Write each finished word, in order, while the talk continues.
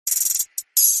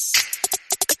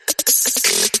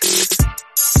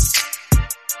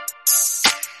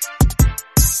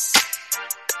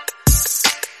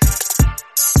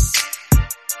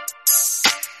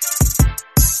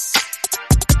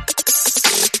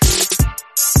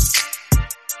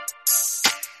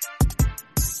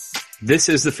This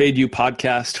is the Fade You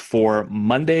podcast for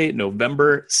Monday,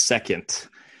 November 2nd.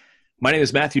 My name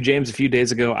is Matthew James. A few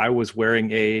days ago, I was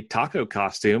wearing a taco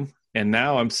costume, and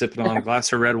now I'm sipping on a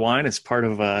glass of red wine as part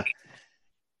of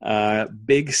a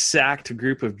big sacked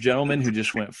group of gentlemen who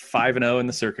just went 5-0 in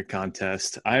the circuit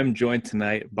contest. I am joined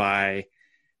tonight by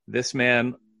this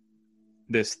man.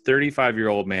 This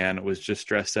 35-year-old man was just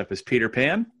dressed up as Peter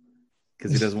Pan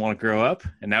because he doesn't want to grow up,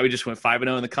 and now he just went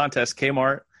 5-0 in the contest.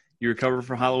 Kmart, you recovered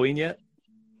from Halloween yet?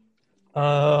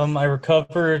 I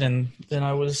recovered, and then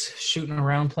I was shooting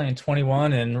around playing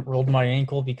 21 and rolled my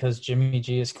ankle because Jimmy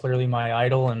G is clearly my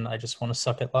idol, and I just want to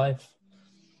suck at life.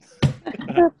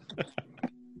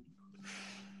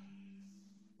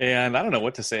 And I don't know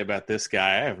what to say about this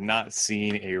guy. I have not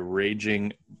seen a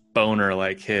raging boner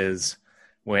like his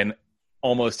when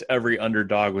almost every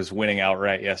underdog was winning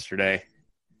outright yesterday.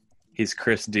 He's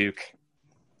Chris Duke.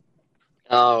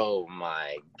 Oh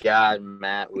my God,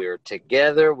 Matt. We were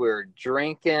together, we were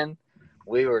drinking,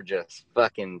 we were just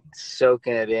fucking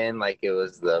soaking it in like it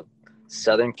was the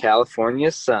Southern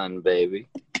California sun, baby.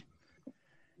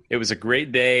 It was a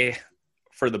great day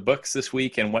for the books this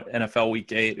week and what NFL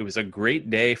Week 8. It was a great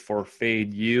day for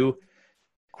Fade You.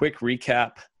 Quick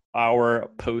recap. Our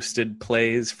posted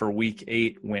plays for Week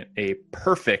 8 went a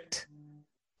perfect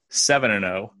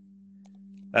 7-0.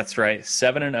 That's right,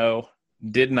 7-0.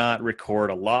 Did not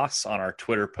record a loss on our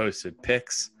Twitter posted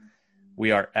picks. We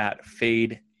are at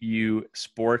Fade You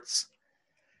Sports.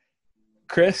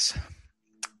 Chris,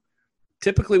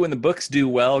 typically when the books do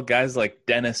well, guys like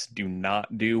Dennis do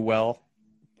not do well.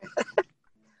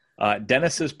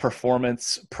 Dennis's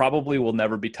performance probably will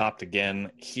never be topped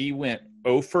again. He went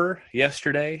 0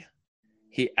 yesterday.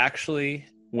 He actually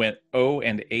went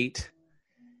 0-8,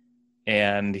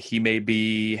 and he may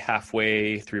be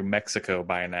halfway through Mexico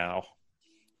by now.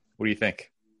 What do you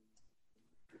think?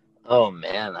 Oh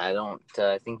man, I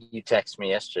think you texted me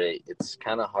yesterday. It's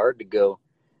kind of hard to go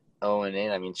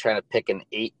 0-8. I mean, trying to pick an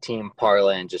 8-team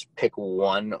parlay and just pick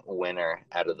one winner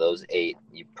out of those 8,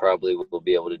 you probably will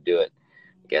be able to do it.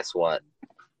 Guess what?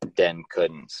 Den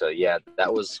couldn't. So yeah,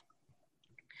 that was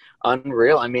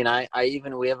unreal. I mean,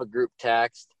 we have a group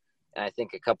text, and I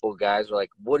think a couple of guys were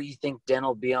like, what do you think Den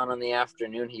will be on the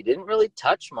afternoon? He didn't really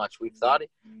touch much. We thought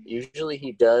usually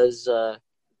he does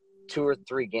 2 or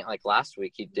 3 games. Like last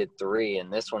week he did 3,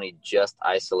 and this one he just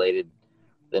isolated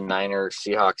the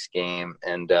Niners-Seahawks game,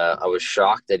 and I was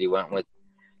shocked that he went with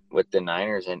the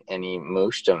Niners and he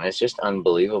mooshed them. It's just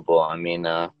unbelievable. I mean,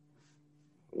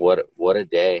 what a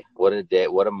day.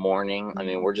 What a morning. I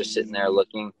mean, we're just sitting there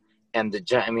looking, and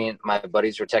my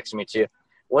buddies were texting me too.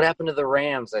 What happened to the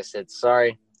Rams? I said,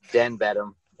 sorry, Den bet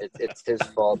him. It's his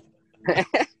fault.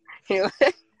 You're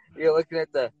looking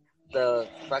at the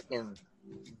fucking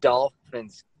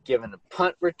Dolphins giving the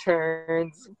punt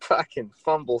returns, fucking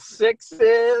fumble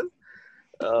sixes.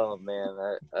 Oh man,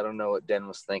 I don't know what Den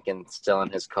was thinking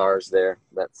selling his cars there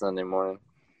that Sunday morning.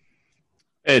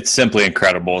 It's simply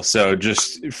incredible. So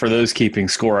just for those keeping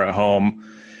score at home,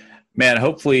 man,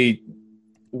 hopefully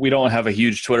we don't have a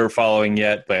huge Twitter following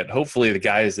yet, but hopefully the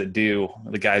guys that do,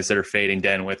 the guys that are fading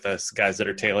Den with us, guys that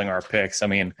are tailing our picks. I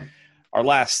mean, our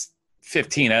last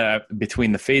 15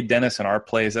 between the Fade Dennis and our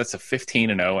plays, that's a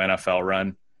 15-0 NFL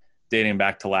run dating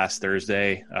back to last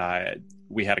Thursday.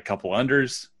 We had a couple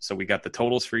unders, so we got the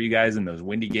totals for you guys in those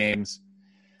windy games.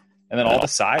 And then all the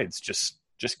sides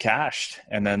just cashed.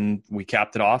 And then we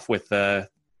capped it off with the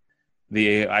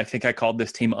I think I called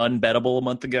this team unbettable a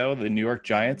month ago, the New York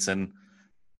Giants. And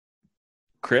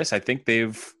Chris, I think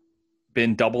they've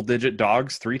been double-digit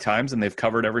dogs 3 times, and they've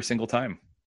covered every single time.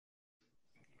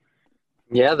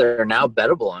 Yeah, they're now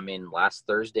bettable. I mean, last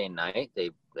Thursday night,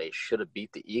 they should have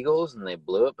beat the Eagles, and they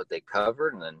blew it, but they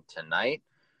covered. And then tonight,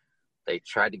 they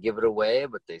tried to give it away,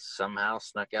 but they somehow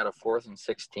snuck out a 4th and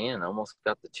 16 and almost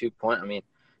got the 2-point. I mean,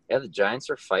 yeah, the Giants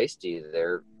are feisty.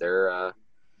 They're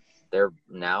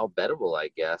now bettable, I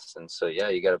guess. And so, yeah,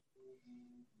 you got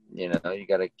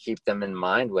to keep them in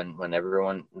mind when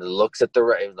everyone looks at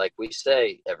like we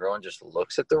say, everyone just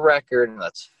looks at the record and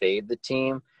let's fade the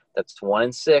team that's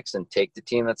 1-6 and take the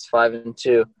team that's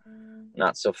 5-2.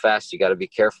 Not so fast. You got to be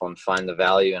careful and find the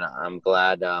value. And I'm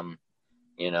glad,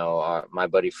 my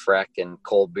buddy Freck and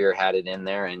Cold Beer had it in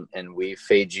there, and we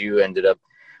Fade You ended up.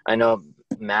 I know,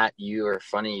 Matt, you are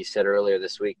funny. You said earlier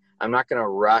this week, I'm not going to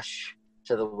rush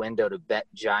to the window to bet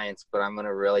Giants, but I'm going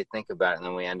to really think about it. And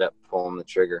then we end up pulling the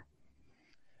trigger.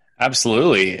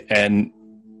 Absolutely. And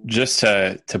just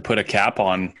to put a cap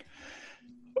on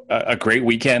a great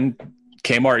weekend,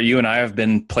 Kmart, you and I have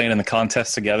been playing in the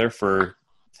contest together for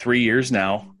 3 years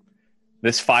now.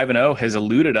 This 5-0 has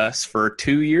eluded us for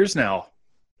 2 years now.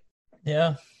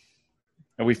 Yeah.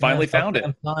 And we finally found it.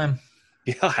 Time.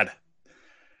 God.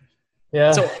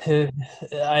 Yeah,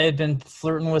 I had been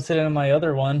flirting with it in my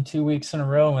other one 2 weeks in a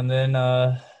row, and then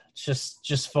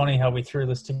just funny how we threw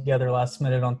this together last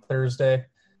minute on Thursday,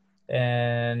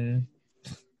 and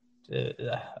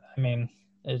I mean,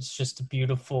 it's just a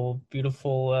beautiful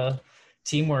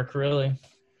teamwork, really.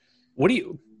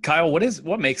 Kyle,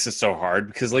 what makes it so hard?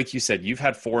 Because like you said, you've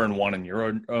had 4-1 in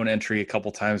your own entry a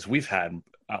couple times. We've had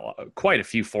quite a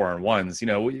few 4-1s. You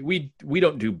know, we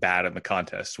don't do bad in the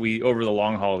contest. We, over the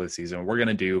long haul of the season, we're going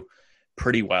to do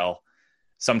pretty well.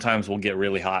 Sometimes we'll get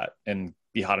really hot and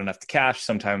be hot enough to cash.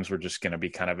 Sometimes we're just going to be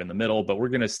kind of in the middle, but we're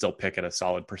going to still pick at a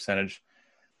solid percentage.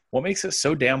 What makes it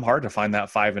so damn hard to find that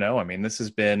 5-0? I mean, this has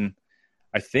been,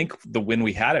 I think the win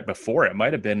we had it before, it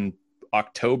might have been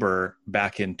October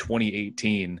back in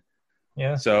 2018.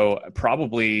 Yeah. So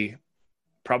probably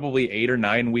 8 or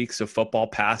 9 weeks of football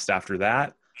passed after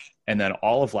that. And then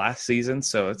all of last season.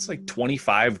 So it's like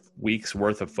 25 weeks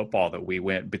worth of football that we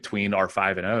went between our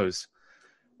 5-0s.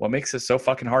 What makes it so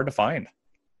fucking hard to find?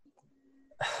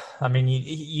 I mean,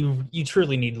 you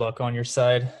truly need luck on your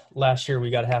side. Last year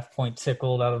we got half point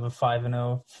tickled out of a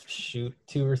 5-0 shoot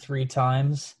 2 or 3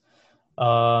 times.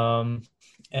 I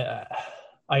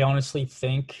honestly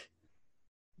think,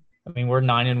 I mean, we're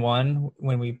 9-1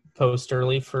 when we post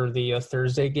early for the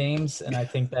Thursday games, and I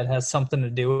think that has something to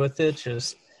do with it.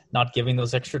 Just not giving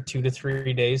those extra 2 to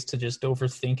 3 days to just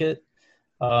overthink it.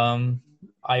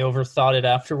 I overthought it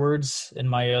afterwards in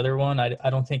my other one. I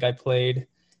don't think I played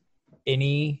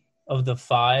any of the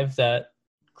 5 that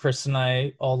Chris and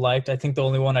I all liked. I think the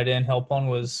only one I didn't help on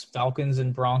was Falcons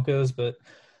and Broncos, but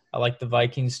I like the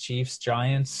Vikings, Chiefs,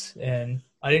 Giants, and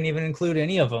I didn't even include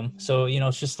any of them. So, you know,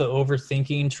 it's just the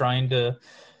overthinking, trying to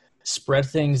spread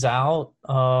things out.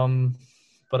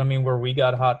 But I mean, where we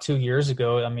got hot 2 years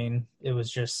ago, I mean, it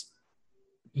was just,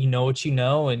 you know what you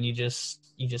know, and you just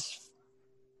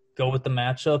go with the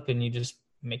matchup and you just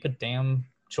make a damn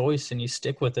choice and you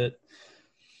stick with it.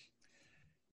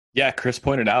 Yeah, Chris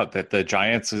pointed out that the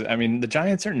Giants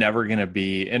are never going to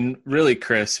be, and really,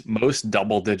 Chris, most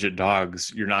double-digit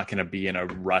dogs, you're not going to be in a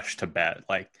rush to bet.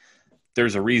 Like,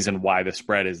 there's a reason why the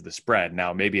spread is the spread.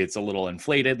 Now, maybe it's a little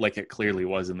inflated, like it clearly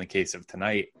was in the case of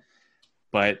tonight.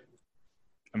 But,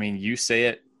 I mean, you say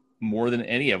it more than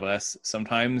any of us.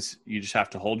 Sometimes you just have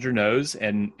to hold your nose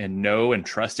and know and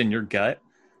trust in your gut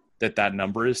that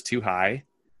number is too high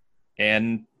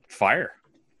and fire.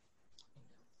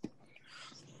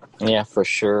 Yeah, for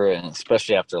sure. And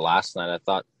especially after last night, I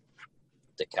thought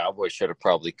the Cowboys should have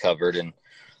probably covered. And,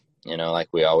 you know, like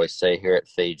we always say here at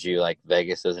FadeU, like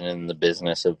Vegas isn't in the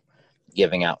business of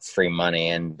giving out free money.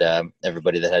 And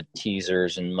everybody that had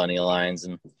teasers and money lines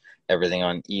and everything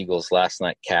on Eagles last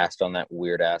night cast on that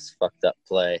weird-ass fucked up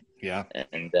play. Yeah.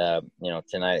 And, you know,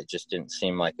 tonight it just didn't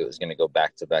seem like it was going to go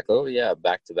back-to-back. Oh, yeah,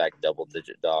 back-to-back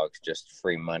double-digit dogs, just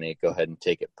free money. Go ahead and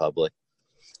take it public.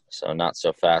 So not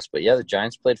so fast. But, yeah, the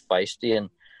Giants played feisty. And,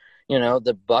 you know,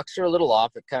 the Bucs are a little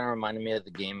off. It kind of reminded me of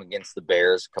the game against the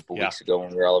Bears a couple weeks ago when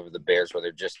we were all over the Bears, where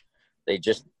they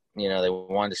just, you know, they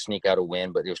wanted to sneak out a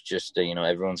win, but it was just, you know,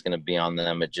 everyone's going to be on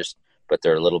them. But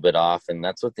they're a little bit off. And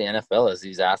that's what the NFL is.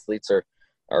 These athletes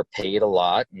are paid a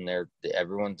lot, and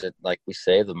everyone's, like we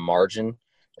say, the margin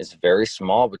is very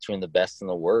small between the best and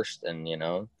the worst. And, you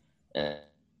know, and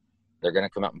they're going to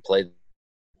come out and play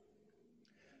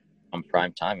on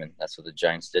prime time, and that's what the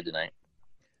Giants did tonight.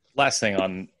 Last thing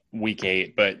on week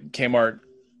 8, but Kmart,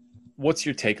 what's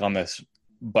your take on this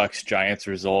Bucs Giants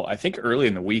result? I think early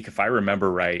in the week, if I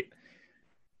remember right,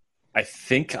 I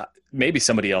think maybe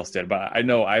somebody else did, but I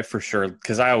know I for sure,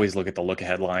 because I always look at the look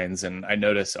ahead lines and I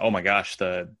notice, oh my gosh,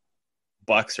 the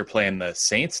Bucs are playing the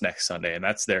Saints next Sunday, and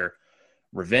that's their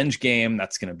revenge game.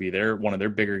 That's going to be one of their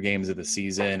bigger games of the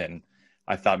season. And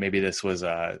I thought maybe this was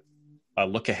a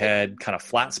look ahead kind of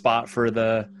flat spot for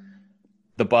the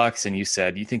Bucs, and you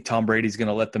said you think Tom Brady's going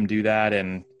to let them do that,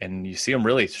 and you see them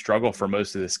really struggle for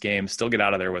most of this game, still get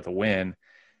out of there with a win.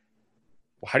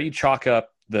 How do you chalk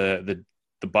up the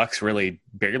Bucs really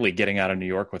barely getting out of New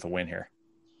York with a win here?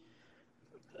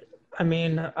 I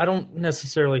mean, I don't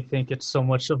necessarily think it's so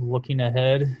much of looking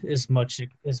ahead as much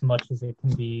as it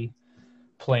can be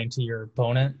playing to your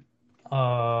opponent.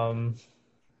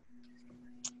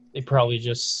 They probably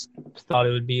just thought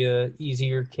it would be a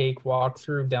easier cake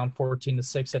walkthrough, down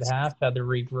 14-6 at half, had to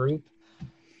regroup,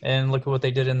 and look at what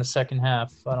they did in the second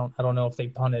half. I don't know if they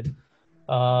punted.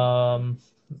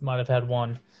 Might have had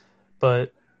one,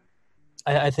 but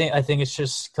I think it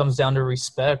just comes down to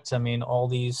respect. I mean, all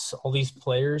these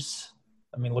players.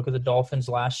 I mean, look at the Dolphins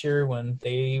last year when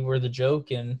they were the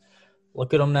joke, and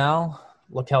look at them now.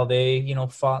 Look how they, you know,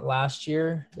 fought last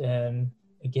year, and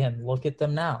again, look at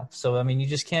them now. So, I mean, you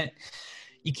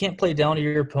can't play down to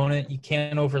your opponent. You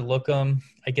can't overlook them.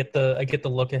 I get the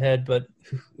look ahead, but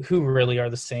who really are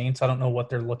the Saints? I don't know what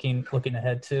they're looking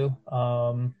ahead to.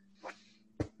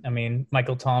 I mean,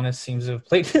 Michael Thomas seems to have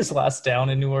played his last down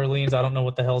in New Orleans. I don't know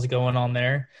what the hell's going on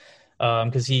there,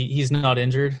 because he's not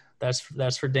injured.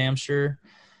 That's for damn sure.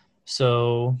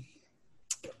 So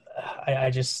I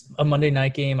just a Monday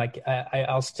night game.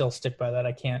 I'll still stick by that.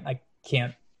 I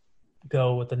can't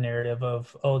go with the narrative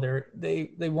of they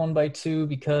won by 2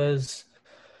 because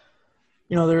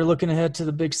they're looking ahead to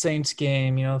the big Saints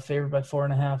game. Favored by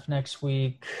 4.5 next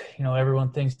week.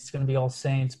 Everyone thinks it's going to be all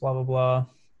Saints. Blah blah blah.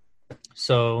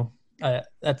 So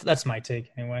that's my take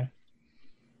anyway.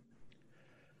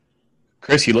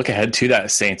 Chris, you look ahead to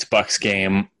that Saints-Bucks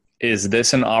game. Is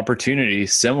this an opportunity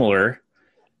similar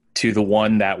to the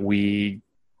one that we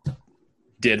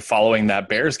did following that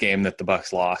Bears game that the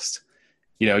Bucks lost?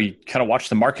 You kind of watch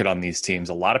the market on these teams.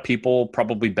 A lot of people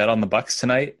probably bet on the Bucks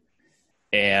tonight,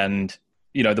 and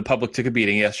the public took a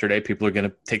beating yesterday. People are going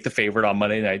to take the favorite on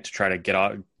Monday night to try to get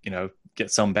out, get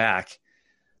some back.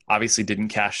 Obviously didn't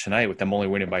cash tonight with them only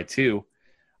winning by 2.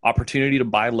 Opportunity to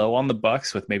buy low on the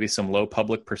Bucks with maybe some low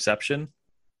public perception.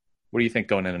 What do you think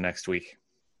going into next week?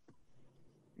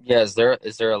 Yeah, is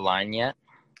there a line yet?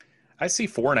 I see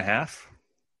 4.5.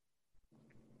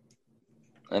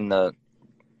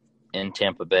 In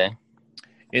Tampa Bay.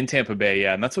 In Tampa Bay,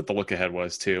 yeah, and that's what the look ahead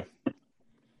was too.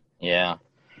 Yeah,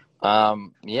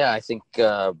 I think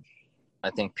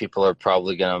people are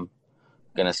probably gonna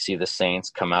see the Saints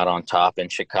come out on top in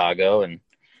Chicago, and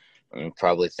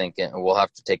probably thinking we'll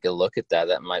have to take a look at that.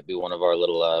 That might be one of our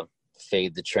little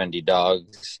fade the trendy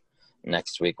dogs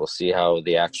next week. We'll see how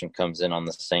the action comes in on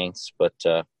the Saints, but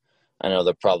I know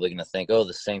they're probably going to think,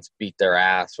 the Saints beat their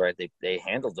ass, right? They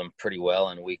handled them pretty well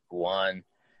in week 1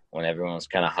 when everyone was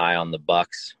kind of high on the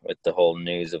Bucks with the whole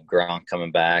news of Gronk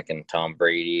coming back and Tom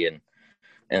Brady, and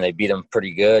they beat them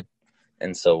pretty good.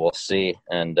 And so we'll see.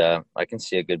 And I can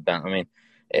see a good bounce. I mean,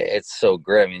 it's so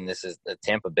great. I mean,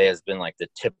 Tampa Bay has been like the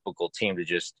typical team to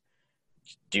just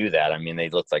do that. I mean, they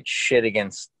look like shit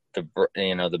against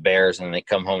the Bears, and they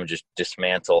come home and just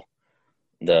dismantle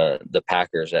the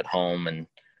Packers at home, and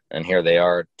here they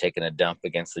are taking a dump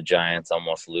against the Giants,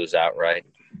 almost lose outright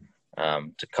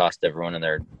to cost everyone in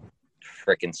their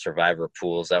freaking survivor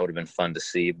pools. That would have been fun to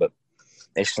see, but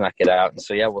they snuck it out. And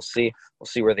so yeah, we'll see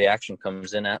where the action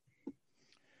comes in at.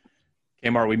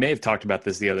 Kmart, we may have talked about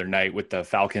this the other night with the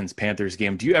Falcons-Panthers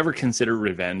game. Do you ever consider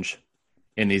revenge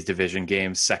in these division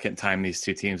games? Second time these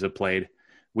two teams have played.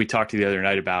 We talked the other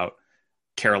night about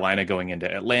Carolina going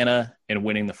into Atlanta and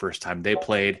winning the first time they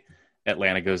played.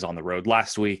 Atlanta goes on the road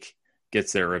last week,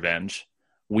 gets their revenge.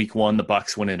 Week 1, the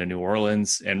Bucs went into New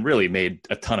Orleans and really made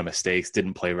a ton of mistakes,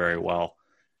 didn't play very well.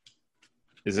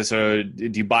 Do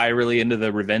you buy really into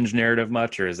the revenge narrative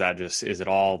much, or is it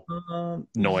all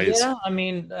noise? Yeah, I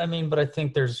mean, but I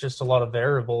think there's just a lot of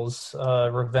variables.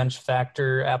 Revenge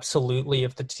factor, absolutely,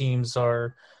 if the teams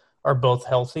are both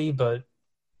healthy, but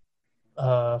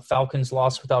Falcons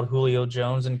lost without Julio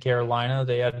Jones in Carolina.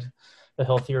 They had a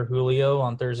healthier Julio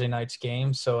on Thursday night's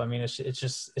game. So, I mean, it's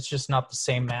just not the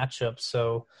same matchup.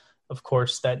 So, of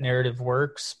course, that narrative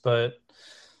works, but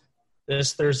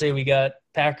this Thursday we got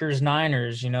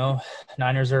Packers-Niners.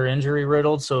 Niners are injury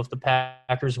riddled, so if the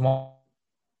Packers won't,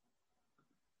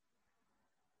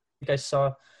 I think I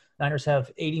saw Niners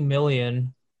have $80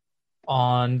 million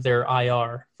on their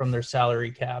IR from their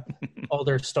salary cap. All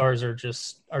their stars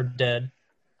are dead.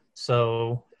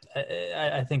 So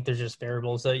I think there's just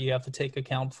variables that you have to take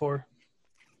account for.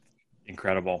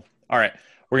 Incredible. All right,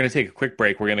 we're going to take a quick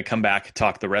break. We're going to come back and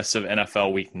talk the rest of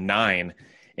NFL Week 9,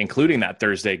 including that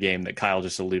Thursday game that Kyle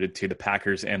just alluded to, the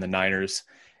Packers and the Niners.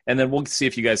 And then we'll see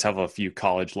if you guys have a few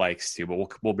college likes too,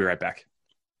 but we'll be right back.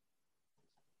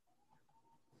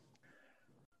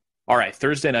 All right,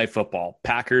 Thursday Night Football,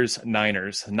 Packers,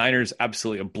 Niners. Niners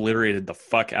absolutely obliterated the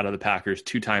fuck out of the Packers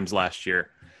 2 times last year.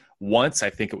 Once, I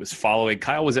think it was following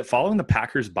the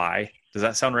Packers bye? Does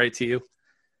that sound right to you?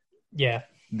 Yeah.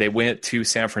 They went to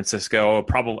San Francisco,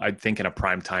 probably, I think, in a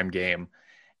primetime game,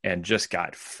 and just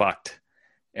got fucked.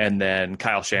 And then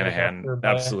Kyle Shanahan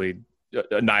absolutely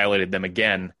annihilated them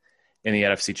again in the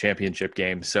NFC Championship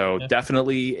game. So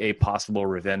definitely a possible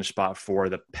revenge spot for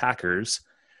the Packers,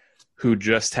 who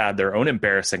just had their own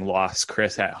embarrassing loss,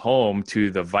 Chris, at home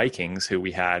to the Vikings, who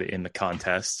we had in the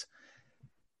contest.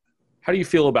 How do you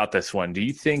feel about this one? Do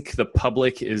you think the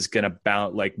public is going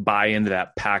to buy into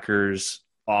that Packers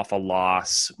off a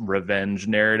loss revenge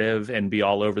narrative and be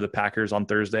all over the Packers on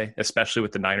Thursday, especially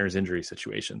with the Niners injury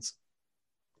situations?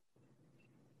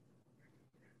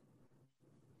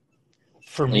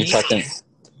 For You me, talking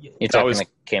That was the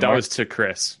Kmart? that was to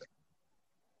Chris.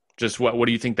 Just what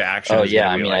do you think the action Oh is yeah,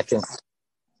 going I to be mean,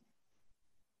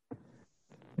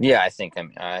 like?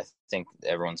 I think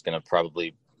everyone's going to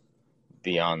probably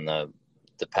be on the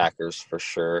Packers for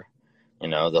sure. You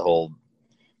know, the whole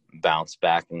bounce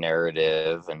back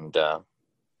narrative, and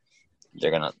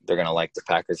they're gonna like the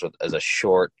Packers as a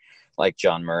short, like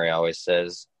John Murray always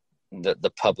says,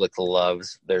 the public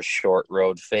loves their short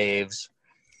road faves.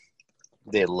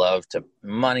 They love to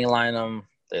money line them.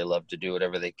 They love to do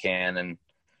whatever they can, and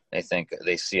they think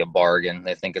they see a bargain.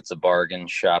 They think it's a bargain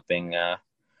shopping,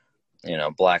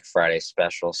 Black Friday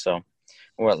special. So,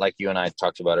 like you and I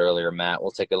talked about earlier, Matt,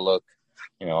 we'll take a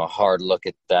hard look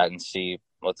at that and see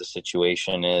what the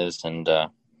situation is, and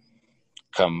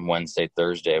come Wednesday,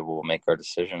 Thursday, we'll make our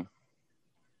decision.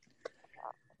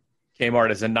 Kmart,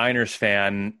 as a Niners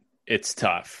fan, it's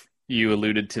tough. You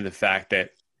alluded to the fact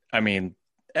that, I mean,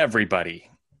 everybody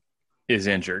is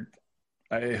injured.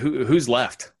 Who's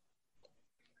left?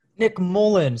 Nick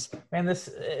Mullins. Man,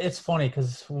 it's funny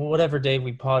because whatever day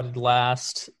we potted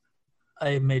last,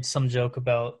 I made some joke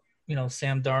about,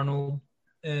 Sam Darnold,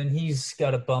 and he's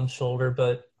got a bum shoulder,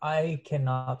 but I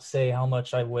cannot say how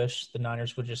much I wish the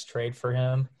Niners would just trade for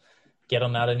him, get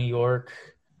him out of New York.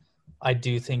 I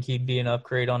do think he'd be an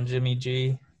upgrade on Jimmy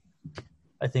G.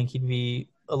 I think he'd be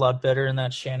a lot better in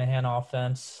that Shanahan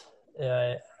offense.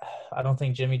 I don't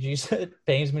think Jimmy G, it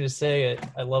pains me to say it,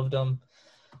 I loved him.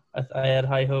 I had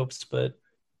high hopes, but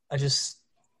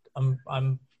I'm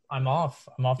off.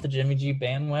 I'm off the Jimmy G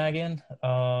bandwagon.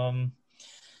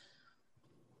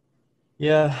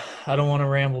 Yeah, I don't want to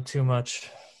ramble too much,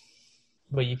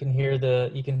 but you can hear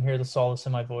the solace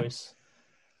in my voice.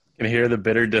 You can hear the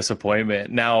bitter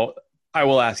disappointment. Now, I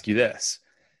will ask you this.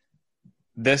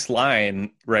 This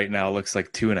line right now looks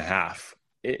like 2.5.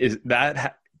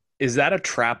 Is that a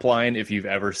trap line if you've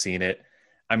ever seen it?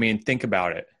 I mean, think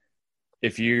about it.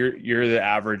 If you're the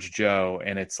average Joe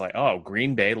and it's like, oh,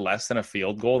 Green Bay less than a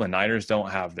field goal, the Niners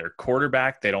don't have their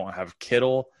quarterback, they don't have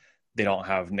Kittle, they don't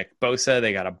have Nick Bosa,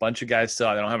 they got a bunch of guys still,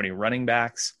 they don't have any running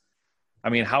backs. I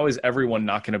mean, how is everyone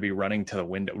not going to be running to the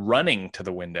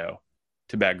window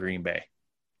to bet Green Bay?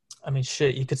 I mean,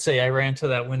 shit, you could say I ran to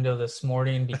that window this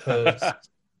morning because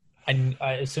I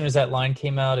as soon as that line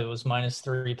came out, it was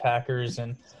 -3 Packers,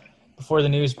 and before the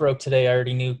news broke today, I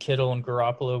already knew Kittle and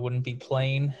Garoppolo wouldn't be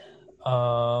playing.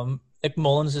 Nick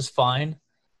Mullins is fine,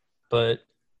 but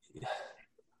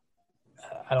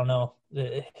I don't know.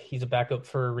 He's a backup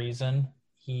for a reason.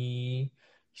 He's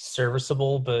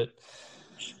serviceable, but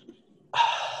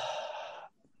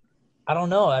I don't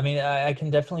know. I mean, I can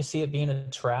definitely see it being a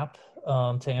trap.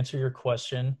 To answer your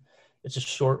question, it's a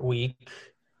short week.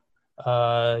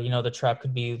 The trap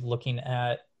could be looking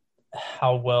at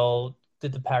how well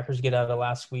did the Packers get out of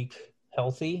last week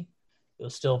healthy. It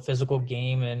was still a physical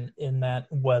game in that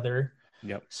weather.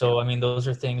 Yep. So, I mean, those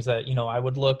are things that, I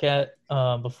would look at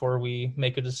before we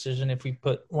make a decision if we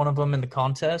put one of them in the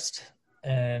contest.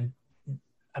 And,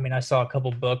 I mean, I saw a couple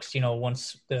books,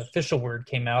 once the official word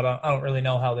came out. I don't really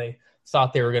know how they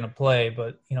thought they were going to play,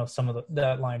 but, some of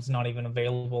that line's not even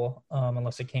available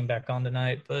unless it came back on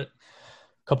tonight. But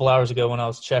a couple hours ago when I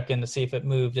was checking to see if it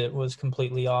moved, it was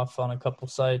completely off on a couple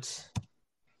sites.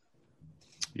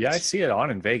 Yeah, I see it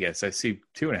on in Vegas. I see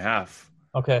 2.5.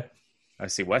 Okay. I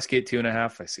see Westgate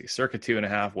 2.5. I see Circa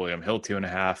 2.5. William Hill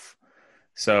 2.5.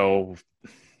 So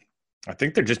I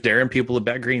think they're just daring people to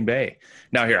bet Green Bay.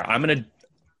 Now here, I'm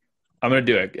gonna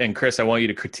do it. And Chris, I want you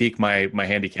to critique my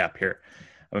handicap here.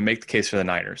 I'm gonna make the case for the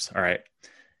Niners. All right.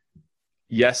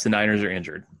 Yes, the Niners are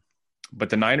injured, but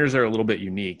the Niners are a little bit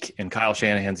unique, and Kyle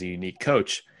Shanahan's a unique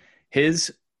coach.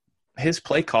 His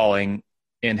play calling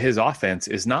and his offense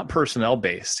is not personnel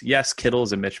based. Yes, Kittle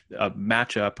is a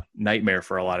matchup nightmare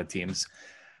for a lot of teams,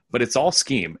 but it's all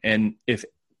scheme. And if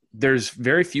there's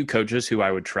very few coaches who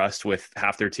I would trust with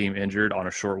half their team injured on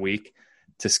a short week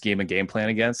to scheme a game plan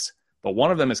against, but one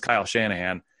of them is Kyle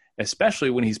Shanahan, especially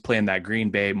when he's playing that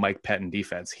Green Bay Mike Pettin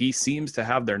defense. He seems to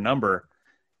have their number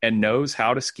and knows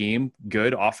how to scheme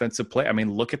good offensive play. I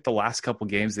mean, look at the last couple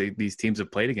games these teams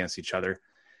have played against each other.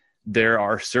 There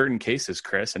are certain cases,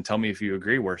 Chris, and tell me if you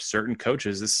agree, where certain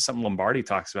coaches, this is something Lombardi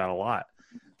talks about a lot,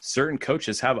 certain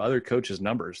coaches have other coaches'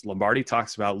 numbers. Lombardi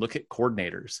talks about, look at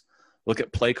coordinators, look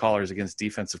at play callers against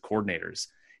defensive coordinators.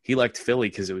 He liked Philly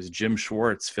because it was Jim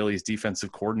Schwartz, Philly's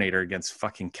defensive coordinator, against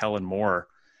fucking Kellen Moore,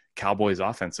 Cowboys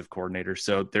offensive coordinator.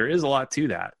 So there is a lot to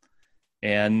that.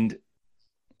 And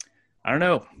I don't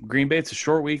know, Green Bay, it's a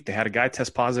short week. They had a guy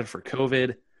test positive for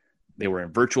COVID. They were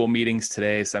in virtual meetings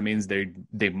today, so that means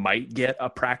they might get a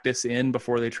practice in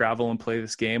before they travel and play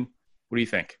this game. What do you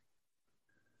think?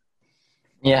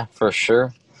 Yeah, for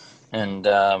sure. And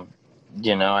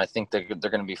I think they're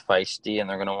going to be feisty, and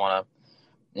they're going to want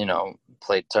to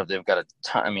play tough. They've got a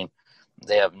ton. I mean,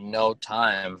 they have no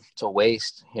time to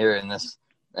waste here in this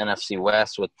NFC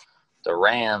West with the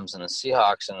Rams and the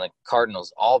Seahawks and the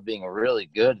Cardinals all being really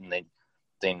good, and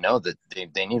they know that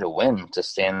they need a win to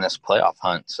stay in this playoff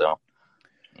hunt. So,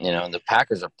 the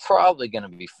Packers are probably going to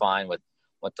be fine with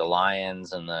the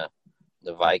Lions and the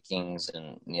Vikings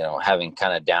and, having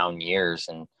kind of down years.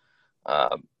 And,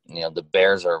 the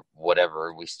Bears are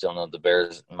whatever. We still know the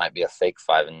Bears might be a fake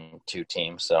 5-2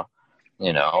 team. So,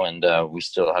 and we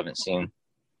still haven't seen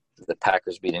the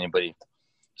Packers beat anybody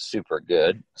super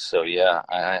good. So, yeah,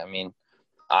 I mean,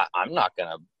 I'm not going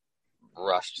to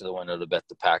rush to the window to bet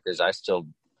the Packers. I still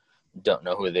don't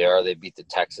know who they are. They beat the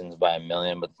Texans by 1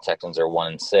 million, but the Texans are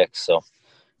 1-6. So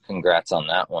congrats on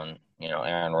that one,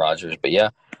 Aaron Rodgers. But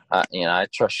yeah, I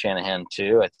trust Shanahan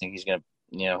too. I think he's going to,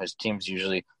 his teams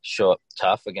usually show up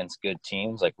tough against good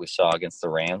teams, like we saw against the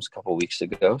Rams a couple of weeks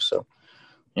ago. So,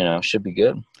 should be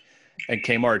good. And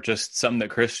Kmart, just something that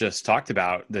Chris just talked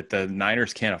about, that the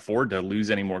Niners can't afford to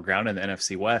lose any more ground in the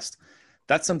NFC West.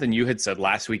 That's something you had said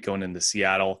last week going into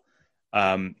Seattle.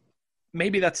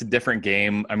 Maybe that's a different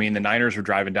game. I mean, the Niners were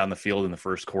driving down the field in the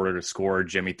first quarter to score.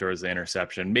 Jimmy throws the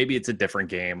interception. Maybe it's a different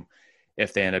game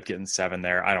if they end up getting 7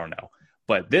 there. I don't know.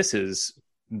 But this is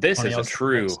a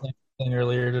true thing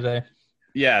earlier today.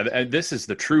 Yeah, this is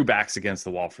the true backs against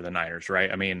the wall for the Niners,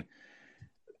 right? I mean,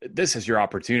 this is your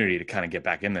opportunity to kind of get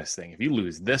back in this thing. If you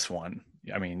lose this one,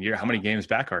 I mean, how many games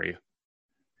back are you?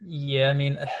 Yeah, I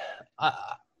mean,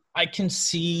 I can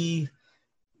see,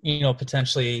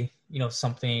 potentially,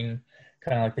 something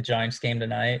kind of like the Giants game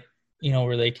tonight,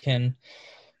 where they can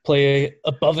play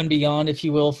above and beyond, if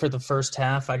you will, for the first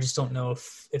half. I just don't know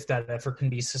if that effort can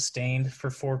be sustained for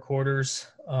 4 quarters.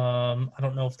 I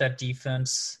don't know if that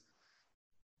defense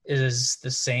is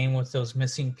the same with those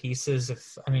missing pieces.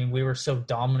 We were so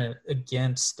dominant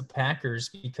against the Packers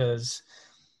because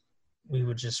we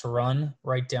would just run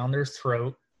right down their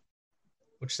throat,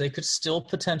 which they could still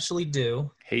potentially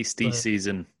do. Hasty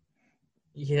season.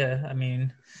 Yeah, I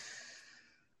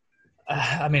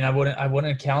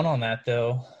wouldn't count on that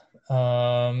though.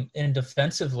 And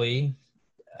defensively,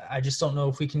 I just don't know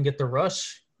if we can get the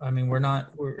rush. I mean, we're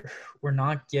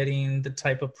not getting the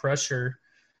type of pressure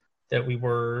that we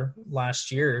were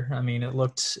last year. I mean, it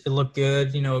looked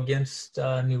good, against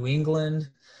New England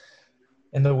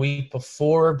in the week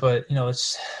before, but I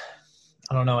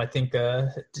don't know. I think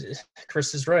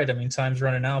Chris is right. I mean, time's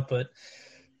running out, but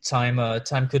time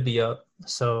could be up.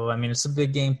 So, I mean, it's a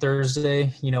big game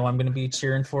Thursday. I'm going to be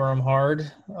cheering for him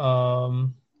hard.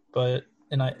 But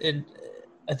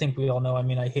I think we all know, I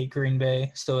mean, I hate Green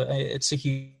Bay, so it's a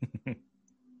huge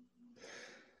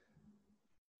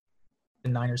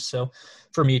Niners. So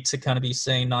for me to kind of be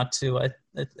saying not to, I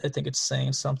think it's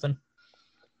saying something.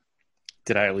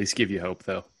 Did I at least give you hope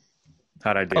though?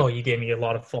 How'd I do? Oh, you gave me a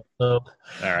lot of false hope.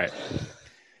 All right.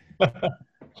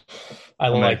 I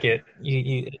like it.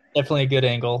 You definitely a good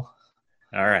angle.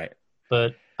 All right.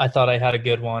 But I thought I had a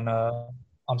good one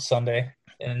on Sunday,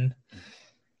 and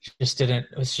it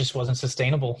just wasn't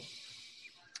sustainable.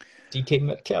 DK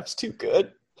Metcalf's too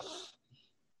good.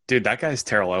 Dude, that guy's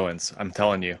Terrell Owens. I'm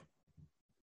telling you.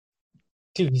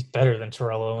 Dude, he's better than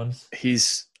Terrell Owens.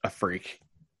 He's a freak.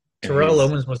 Terrell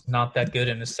Owens was not that good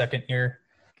in his second year.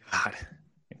 God,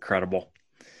 incredible.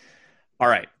 All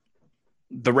right.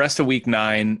 The rest of week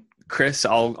 9, Chris,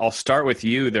 I'll start with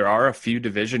you. There are a few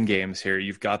division games here.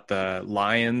 You've got the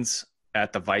Lions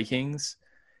at the Vikings.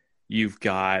 You've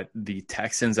got the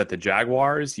Texans at the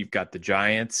Jaguars. You've got the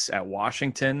Giants at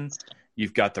Washington.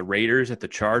 You've got the Raiders at the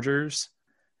Chargers.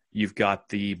 You've got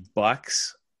the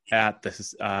Bucks at the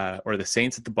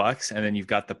Saints at the Bucks, and then you've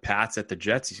got the Pats at the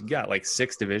Jets. You've got like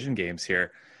 6 division games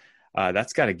here.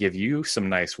 That's got to give you some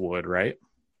nice wood, right?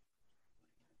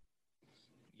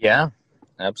 Yeah,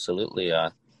 absolutely.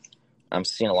 I'm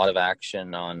seeing a lot of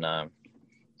action on. I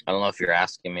don't know if you're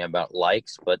asking me about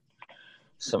likes, but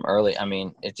some early. I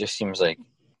mean, it just seems like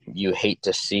you hate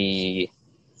to see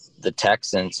the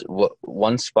Texans.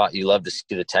 One spot you love to see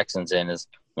the Texans in is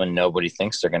when nobody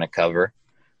thinks they're going to cover.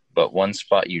 But one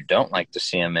spot you don't like to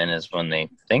see them in is when they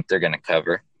think they're going to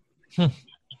cover.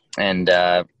 And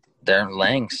they're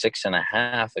laying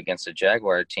 6.5 against a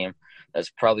Jaguar team that's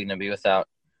probably going to be without,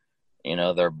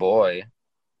 their boy,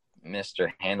 Mr.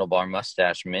 Handlebar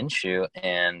Mustache Minshew,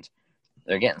 and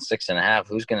they're getting 6.5.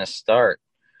 Who's going to start?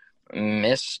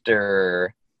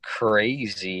 Mr.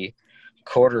 Crazy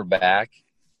quarterback,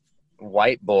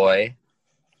 white boy.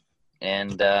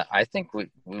 And I think we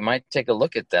might take a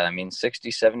look at that. I mean,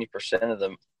 60-70% of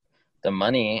the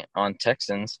money on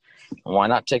Texans. Why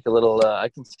not take a little? I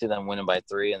can see them winning by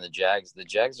 3, and the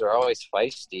Jags are always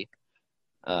feisty.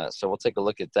 So we'll take a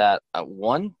look at that.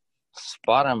 One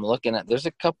spot I'm looking at. There's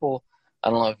a couple. I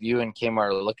don't know if you and Kmart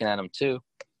are looking at them too.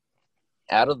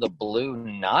 Out of the blue,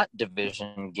 not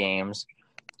division games,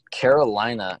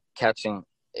 Carolina catching.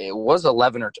 It was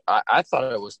 11 or I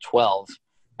thought it was 12.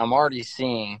 I'm already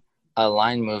seeing a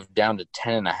line move down to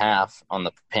 10.5 on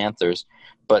the Panthers,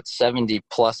 but 70+%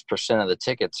 of the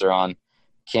tickets are on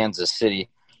Kansas City.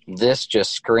 This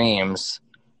just screams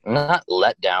not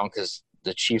let down because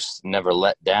the Chiefs never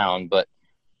let down, but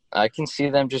I can see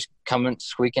them just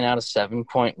squeaking out a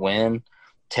 7-point win.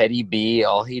 Teddy B,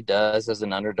 all he does as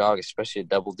an underdog, especially a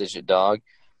double-digit dog,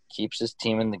 keeps his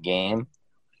team in the game.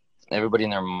 Everybody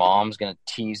and their mom's going to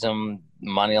tease him,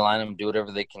 money line him, do whatever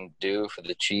they can do for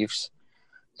the Chiefs.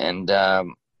 And, I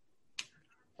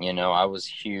was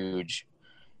huge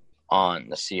on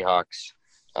the Seahawks,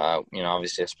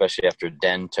 obviously, especially after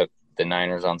Den took the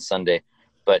Niners on Sunday.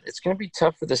 But it's going to be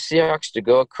tough for the Seahawks to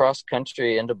go across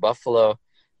country into Buffalo,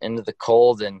 into the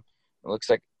cold, and it looks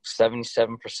like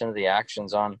 77% of the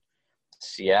action's on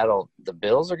Seattle. The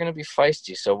Bills are going to be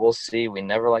feisty, so we'll see. We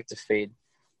never like to fade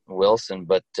Wilson,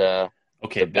 but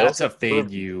okay, that's a fade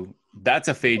you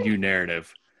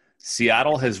narrative.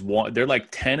 Seattle has won. They're like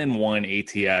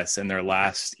 10-1 ATS in their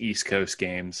last East Coast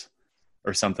games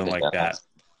or something like that.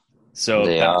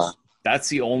 So that's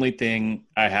the only thing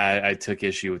I took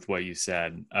issue with what you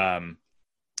said.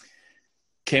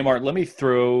 Kmart, let me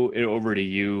throw it over to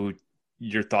you.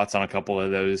 Your thoughts on a couple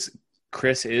of those.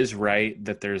 Chris is right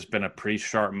that there's been a pretty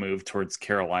sharp move towards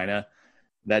Carolina.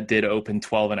 That did open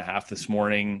 12.5 this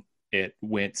morning. It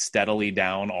went steadily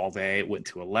down all day. It went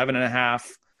to 11.5,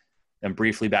 then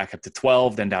briefly back up to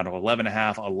 12, then down to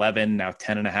 11.5, 11, now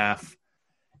 10.5.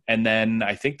 And then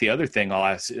I think the other thing I'll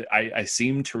ask, I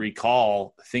seem to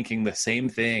recall thinking the same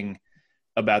thing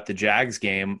about the Jags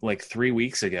game like 3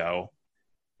 weeks ago.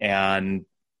 And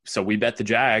so we bet the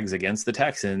Jags against the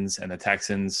Texans, and the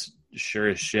Texans sure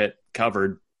as shit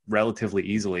covered relatively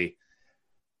easily.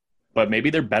 But maybe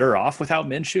they're better off without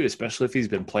Minshew, especially if he's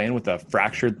been playing with a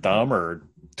fractured thumb or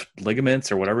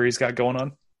ligaments or whatever he's got going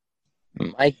on.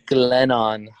 Mike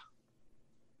Glennon.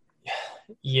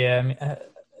 Yeah,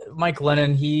 Mike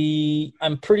Glennon,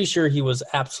 I'm pretty sure he was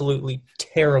absolutely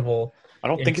terrible. I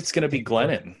don't think it's going to be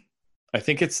Glennon. I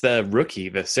think it's the rookie,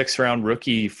 the 6th-round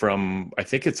rookie from, I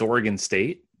think it's Oregon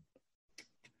State.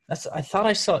 I thought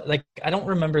I saw, I don't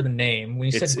remember the name. When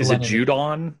you said Glennon. Is it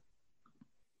Judon?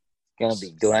 Gonna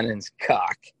be Glennon's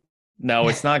cock. No,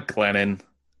 it's not Glennon.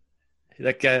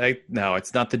 That guy. No,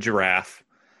 it's not the giraffe.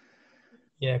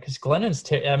 Yeah, because Glennon's.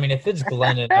 If it's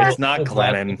Glennon, it's not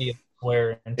Glennon.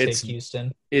 Take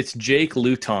Houston. It's Jake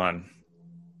Luton.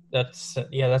 That's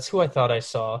who I thought I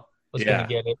saw was gonna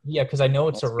get it. Yeah, because I know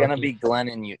it's a rookie. Gonna be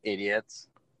Glennon, you idiots.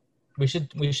 We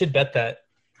should bet that.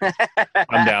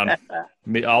 I'm down.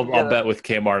 I'll bet with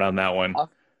Kmart on that one.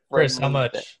 Chris, how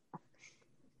much?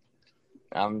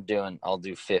 I'll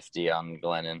do 50 on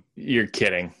Glennon. You're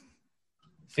kidding.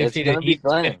 50 to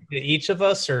each of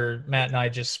us, or Matt and I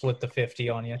just split the 50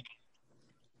 on you?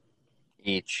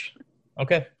 Each.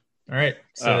 Okay. All right.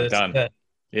 So done.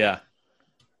 Yeah.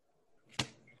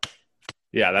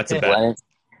 Yeah, that's a bet.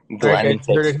 Glennon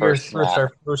takes first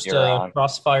our first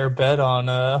crossfire bet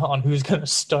on who's going to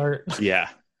start. Yeah.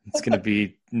 It's going to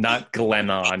be not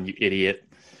Glennon, you idiot.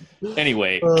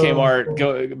 Anyway, Kmart,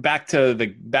 go back to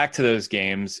those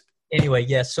games. Anyway,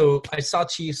 yeah. So I saw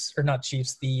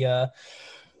the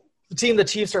team the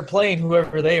Chiefs are playing,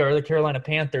 whoever they are, the Carolina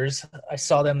Panthers. I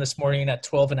saw them this morning at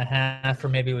 12.5, or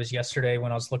maybe it was yesterday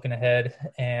when I was looking ahead.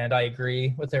 And I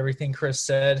agree with everything Chris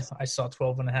said. I saw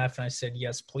 12.5, and I said,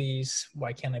 yes, please.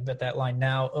 Why can't I bet that line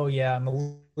now? Oh yeah, I'm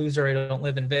a loser. I don't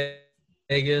live in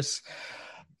Vegas.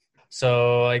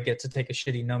 So I get to take a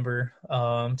shitty number.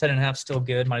 10.5 still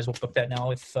good. Might as well book that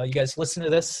now if you guys listen to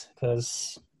this,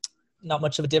 because not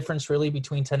much of a difference really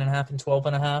between 10.5 and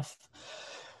 12.5.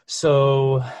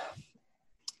 So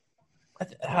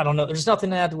I don't know. There's nothing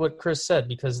to add to what Chris said,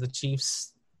 because the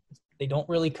Chiefs, they don't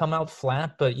really come out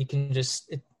flat, but you can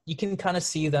kind of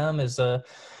see them is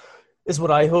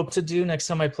what I hope to do next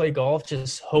time I play golf.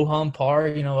 Just ho-hum par,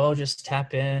 just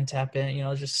tap in,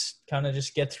 just kind of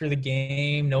just get through the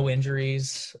game, no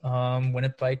injuries, win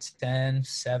it by 10,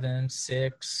 7,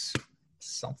 6,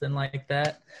 something like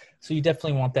that. So you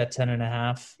definitely want that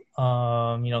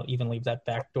 10.5. Even leave that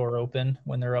back door open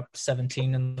when they're up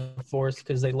 17 in the fourth,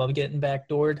 because they love getting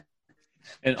backdoored.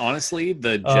 And honestly,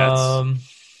 the Jets,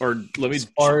 really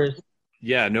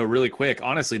quick.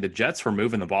 Honestly, the Jets were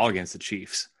moving the ball against the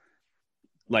Chiefs.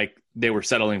 like they were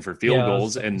settling for field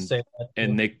goals, and they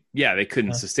couldn't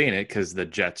Yeah. sustain it because the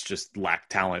Jets just lack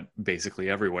talent basically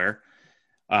everywhere.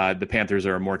 The Panthers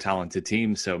are a more talented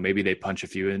team, so maybe they punch a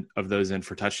few of those in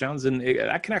for touchdowns, and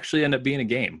that can actually end up being a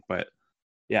game. But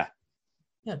yeah,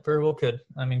 very well could.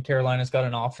 I mean, Carolina's got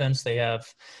an offense. They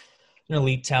have an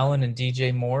elite talent in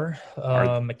DJ Moore.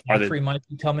 McCaffrey might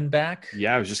be coming back.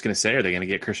 Yeah, I was just going to say, are they going to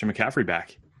get Christian McCaffrey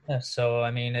back? Yeah, so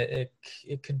I mean, it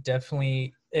could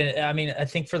definitely. I mean, I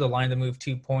think for the line to move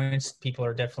 2 points, people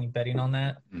are definitely betting on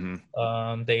that.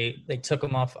 Mm-hmm. They took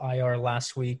him off IR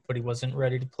last week, but he wasn't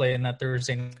ready to play in that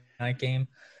Thursday night game.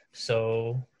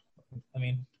 So, I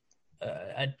mean,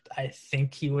 I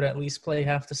think he would at least play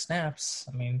half the snaps.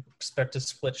 I mean, expect a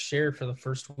split share for the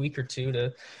first week or two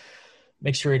to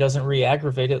make sure he doesn't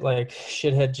re-aggravate it like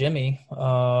shithead Jimmy.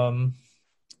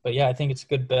 But yeah, I think it's a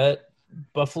good bet.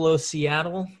 Buffalo,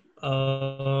 Seattle.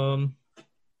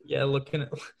 Yeah, looking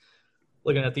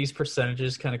at these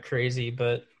percentages, kind of crazy.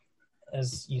 But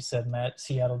as you said, Matt,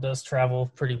 Seattle does travel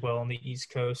pretty well on the East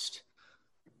Coast.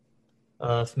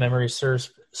 If memory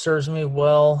serves me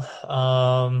well.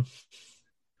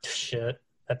 Shit,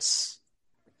 that's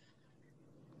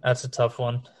a tough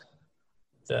one.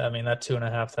 I mean, that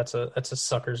 2.5. That's a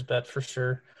sucker's bet for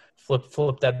sure.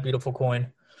 Flip that beautiful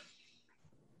coin.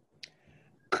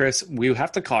 Chris, we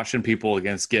have to caution people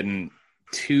against getting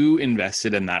too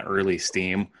invested in that early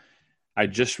steam. I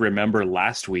just remember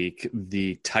last week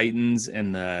the Titans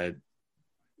and the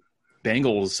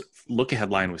Bengals look-ahead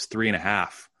line was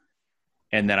 3.5.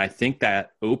 And then I think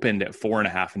that opened at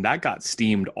 4.5, and that got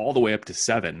steamed all the way up to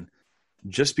 7.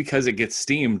 Just because it gets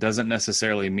steamed doesn't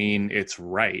necessarily mean it's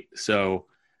right. So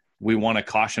we want to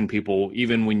caution people,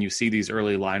 even when you see these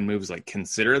early line moves, like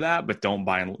consider that, but don't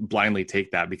blindly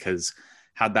take that, because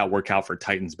how'd that work out for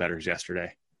Titans bettors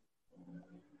yesterday?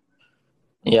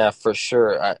 Yeah, for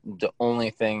sure. The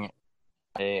only thing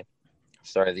I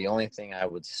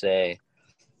would say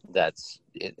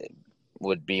it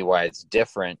would be why it's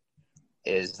different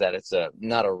is that it's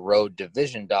not a road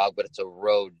division dog, but it's a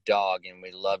road dog, and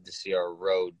we love to see our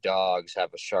road dogs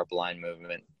have a sharp line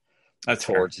movement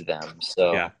towards them.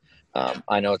 So yeah.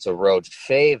 I know it's a road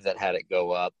fave that had it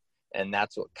go up, and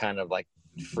that's what kind of like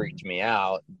freaked me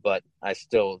out, but I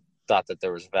still thought that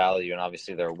there was value, and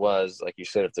obviously there was. Like you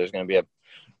said, if there's going to be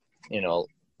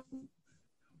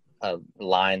a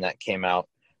line that came out,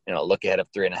 look ahead of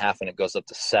 3.5 and it goes up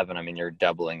to 7, I mean, you're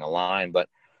doubling a line. But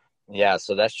yeah,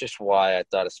 so that's just why I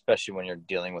thought, especially when you're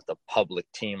dealing with a public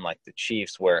team like the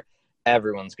Chiefs, where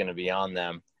everyone's going to be on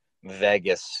them,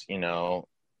 Vegas,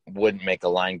 wouldn't make a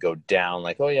line go down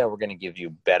like, oh yeah, we're going to give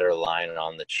you better line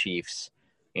on the Chiefs.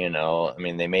 I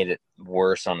mean, they made it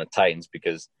worse on the Titans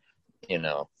because,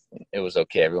 it was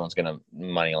okay. Everyone's going to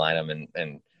money line them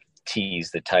and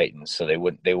tease the Titans. So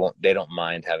they don't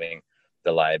mind having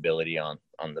the liability on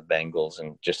the Bengals.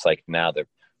 And just like now, they're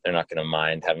not going to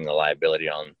mind having the liability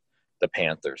on the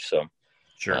Panthers. So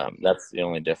sure. That's the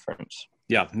only difference.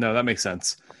 Yeah, no, that makes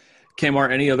sense.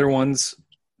 Kmart, any other ones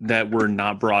that were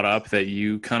not brought up that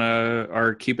you kind of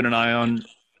are keeping an eye on?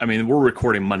 I mean, we're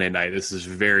recording Monday night. This is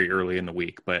very early in the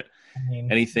week, but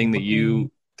anything that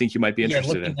you think you might be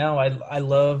interested in? Now, I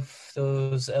love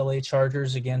those LA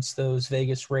Chargers against those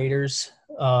Vegas Raiders.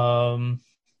 I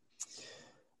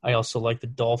also like the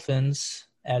Dolphins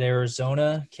at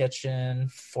Arizona catching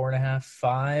 4.5,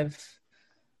 5.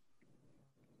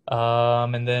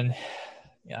 And then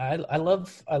I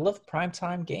love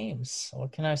primetime games.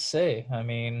 What can I say? I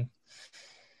mean,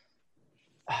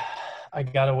 I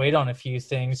gotta wait on a few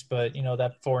things, but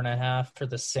that 4.5 for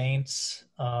the Saints.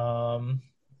 I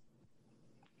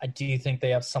do think they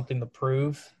have something to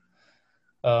prove.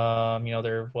 They're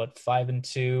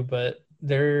 5-2, but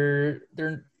they're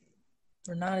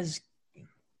not as,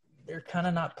 they're kind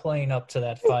of not playing up to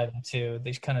that 5-2.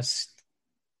 They kind of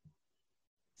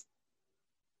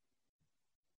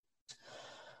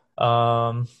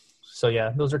so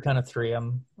yeah, those are kind of 3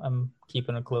 I'm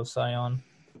keeping a close eye on.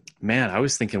 Man, I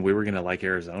was thinking we were gonna like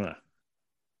Arizona.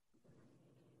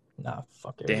 Nah,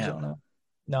 fuck Arizona. Damn.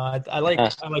 No, I like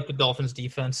the Dolphins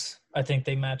defense. I think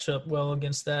they match up well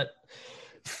against that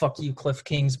fuck you Cliff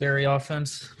Kingsbury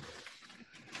offense.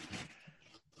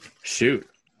 Shoot.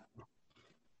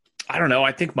 I don't know.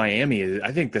 I think Miami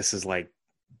I think this is like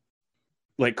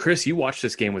Chris, you watched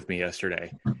this game with me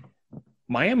yesterday.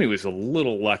 Miami was a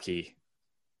little lucky.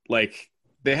 Like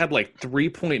they had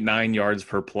 3.9 yards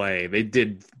per play. They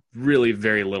did really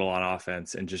very little on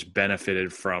offense and just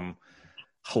benefited from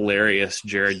hilarious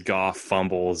Jared Goff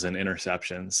fumbles and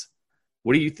interceptions.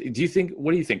 What do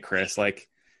you think, Chris? Like,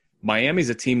 Miami's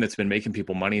a team that's been making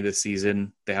people money this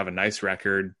season. They have a nice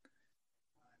record.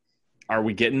 are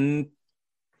we getting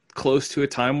close to a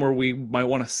time where we might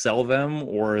want to sell them,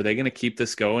 or are they going to keep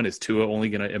this going? Is Tua only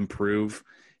going to improve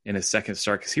in his second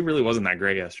start? Because he really wasn't that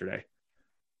great yesterday.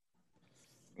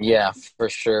 Yeah, for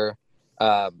sure.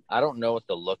 I don't know what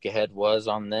the look ahead was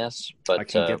on this, but I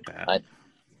can get that.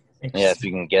 If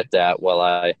you can get that while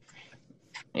I,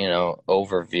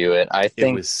 overview it. I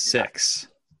think it was 6.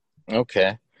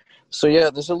 Okay. So yeah,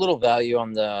 there's a little value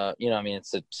on the,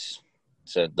 it's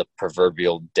the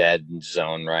proverbial dead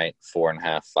zone, right?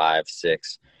 4.5, 5,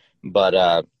 6.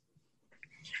 But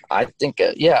I think,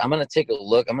 I'm going to take a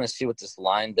look. I'm going to see what this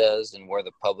line does and where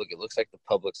it looks like the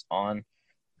public's on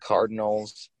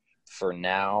Cardinals for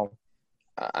now.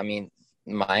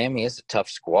 Miami is a tough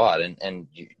squad, and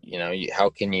how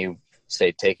can you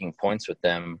say taking points with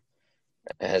them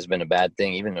has been a bad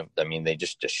thing? Even if, they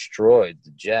just destroyed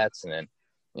the Jets, and then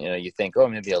you think,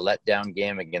 maybe a letdown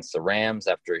game against the Rams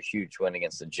after a huge win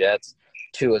against the Jets.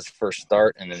 Tua's first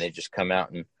start, and then they just come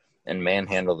out and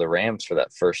manhandle the Rams for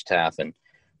that first half. And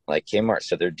like Kmart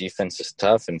said, their defense is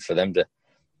tough, and for them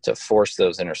to force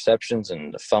those interceptions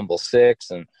and the fumble 6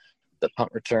 and the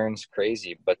punt returns,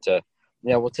 crazy. But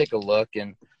we'll take a look,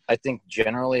 and I think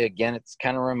generally, again, it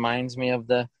kind of reminds me of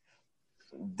the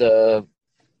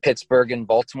Pittsburgh and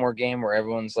Baltimore game where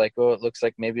everyone's like, oh, it looks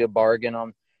like maybe a bargain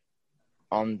on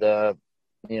the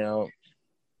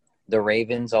the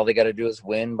Ravens. All they got to do is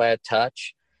win by a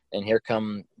touch, and here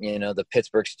come the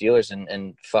Pittsburgh Steelers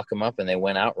and fuck them up, and they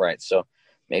win outright. So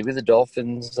maybe the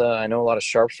Dolphins. I know a lot of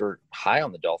sharps were high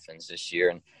on the Dolphins this year,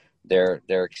 and they're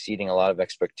exceeding a lot of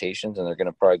expectations, and they're going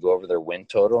to probably go over their win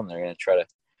total, and they're going to try to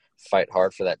fight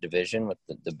hard for that division with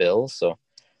the Bills. So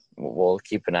we'll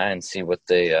keep an eye and see what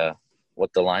the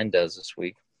line does this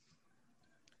week.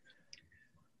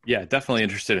 Yeah, definitely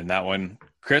interested in that one.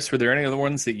 Chris, were there any other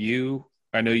ones that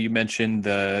I know you mentioned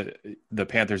the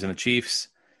Panthers and the Chiefs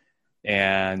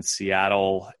and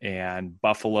Seattle and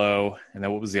Buffalo, and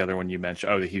then what was the other one you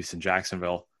mentioned? Oh, the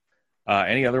Houston-Jacksonville.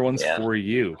 Any other ones for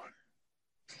you?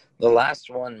 The last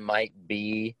one might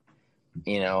be,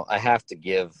 I have to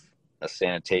give a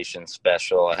sanitation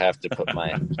special. I have to put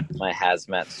my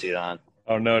hazmat suit on.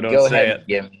 Oh, no, don't Go say ahead it. And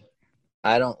give me.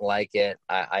 I don't like it.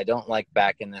 I don't like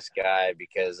backing this guy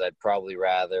because I'd probably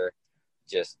rather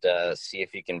just see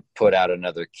if he can put out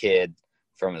another kid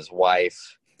from his wife.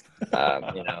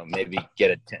 Maybe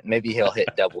maybe he'll hit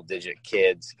double-digit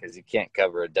kids because he can't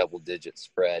cover a double-digit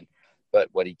spread. But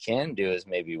what he can do is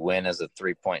maybe win as a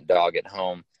 3-point dog at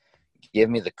home. Give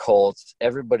me the Colts.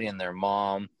 Everybody and their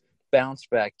mom. Bounce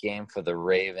back game for the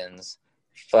Ravens.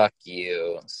 Fuck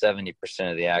you. 70%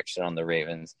 of the action on the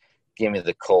Ravens. Give me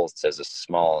the Colts as a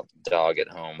small dog at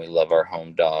home. We love our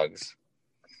home dogs.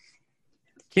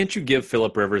 Can't you give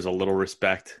Phillip Rivers a little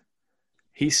respect?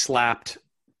 He slapped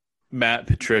Matt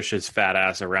Patricia's fat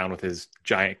ass around with his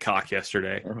giant cock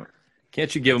yesterday. Mm-hmm.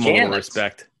 Can't you give him a little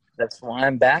respect? That's why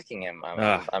I'm backing him.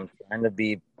 I'm trying to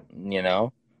be,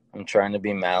 I'm trying to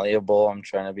be malleable. I'm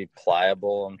trying to be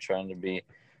pliable. I'm trying to be,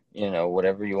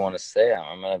 whatever you want to say.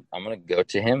 I'm gonna go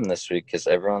to him this week because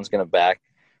everyone's gonna back.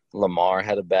 Lamar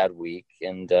had a bad week,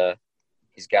 and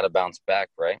he's got to bounce back,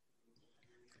 right?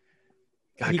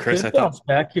 God, Chris, could bounce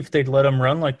back if they'd let him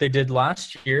run like they did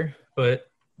last year,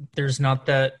 but there's not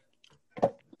that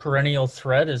perennial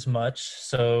threat as much.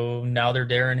 So now they're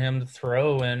daring him to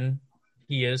throw, and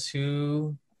he is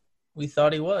who we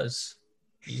thought he was.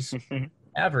 He's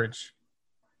average.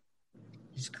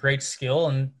 He's great skill,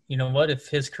 and you know what? If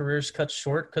his career's cut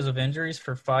short because of injuries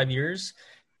for 5 years,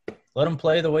 let him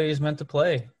play the way he's meant to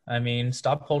play.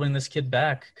 Stop holding this kid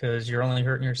back because you're only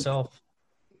hurting yourself.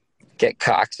 Get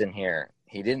Cox in here.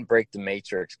 He didn't break the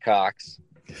matrix, Cox.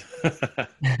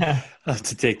 I'll have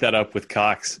to take that up with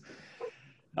Cox.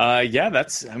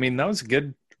 That was a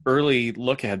good early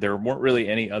look ahead. There weren't really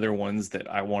any other ones that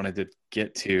I wanted to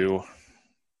get to.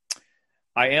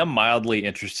 I am mildly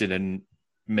interested in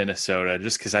Minnesota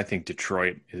just because I think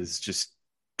Detroit is just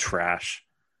trash.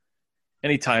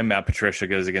 Anytime Matt Patricia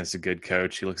goes against a good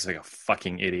coach, he looks like a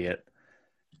fucking idiot.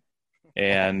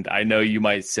 And I know you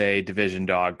might say division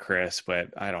dog, Chris, but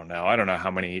I don't know. I don't know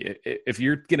how many. If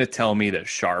you're going to tell me that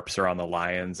Sharps are on the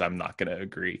Lions, I'm not going to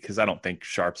agree because I don't think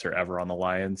Sharps are ever on the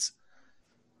Lions.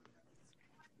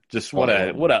 Just what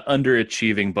a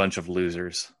underachieving bunch of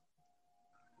losers.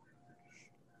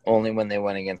 Only when they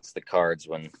went against the Cards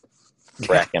when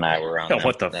Brack and I were on.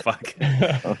 What the fuck?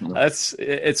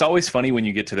 It's always funny when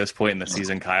you get to this point in the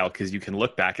season, Kyle, because you can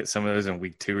look back at some of those in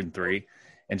week 2 and 3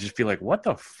 and just be like, what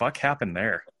the fuck happened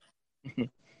there?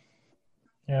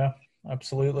 Yeah,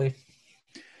 absolutely.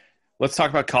 Let's talk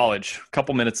about college. A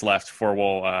couple minutes left before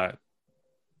we'll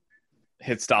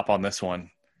hit stop on this one.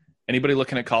 Anybody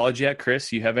looking at college yet?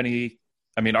 Chris, you have any?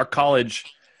 I mean, our college,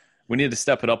 we need to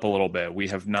step it up a little bit. We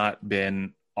have not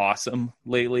been awesome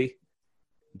lately.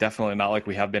 Definitely not like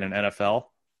we have been in NFL.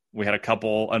 We had a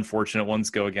couple unfortunate ones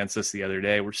go against us the other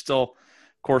day. We're still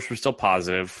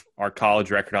positive. Our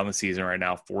college record on the season right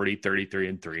now, 40, 33,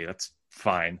 and 3. That's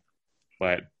fine.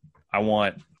 But I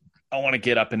want to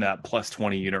get up in that plus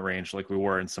 20 unit range like we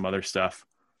were in some other stuff.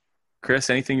 Chris,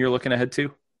 anything you're looking ahead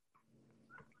to?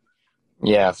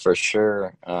 Yeah, for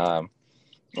sure.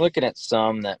 Looking at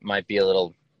some that might be a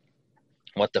little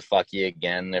what the fuck you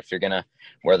again. If you're going to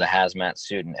wear the hazmat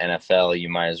suit in NFL, you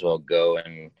might as well go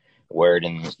and wear it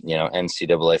in,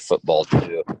 NCAA football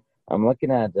too. I'm looking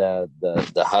at the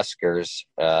Huskers.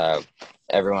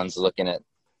 Everyone's looking at,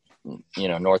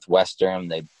 Northwestern.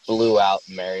 They blew out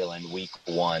Maryland week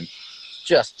 1,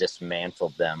 just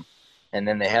dismantled them. And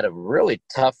then they had a really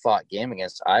tough-fought game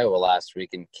against Iowa last week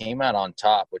and came out on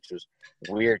top, which was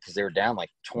weird because they were down like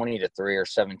 20-3 or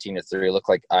 17-3. It looked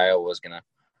like Iowa was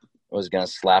gonna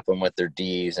slap them with their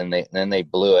D's, and then they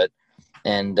blew it.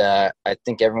 And I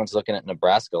think everyone's looking at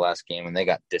Nebraska last game, and they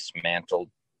got dismantled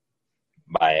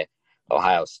by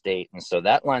Ohio State. And so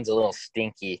that line's a little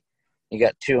stinky. You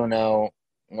got 2-0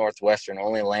 Northwestern,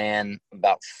 only laying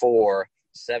about 4,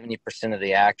 70% of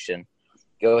the action.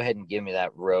 Go ahead and give me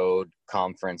that road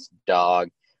conference dog.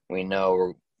 We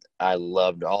know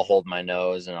I'll hold my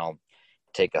nose, and I'll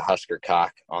take a Husker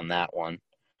cock on that one.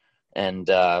 And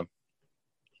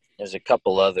there's a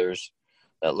couple others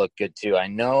that look good too. I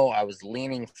know I was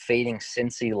fading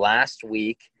Cincy last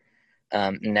week.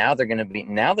 Now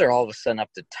they're all of a sudden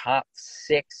up to top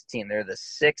 16. They're the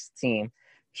 6th team.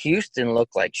 Houston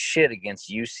looked like shit against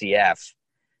UCF,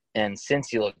 and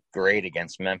Cincy looked great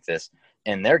against Memphis.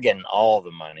 And they're getting all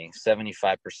the money,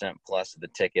 75% plus of the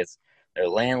tickets. They're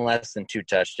laying less than 2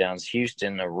 touchdowns.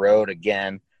 Houston, a road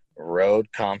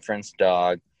conference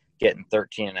dog, getting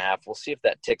 13.5. We'll see if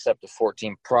that ticks up to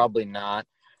 14. Probably not,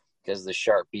 because the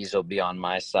Sharpies will be on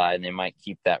my side, and they might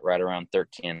keep that right around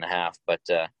 13.5. But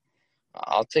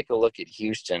I'll take a look at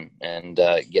Houston and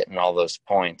getting all those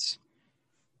points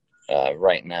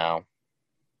right now.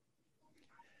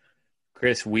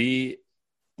 Chris, we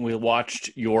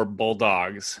watched your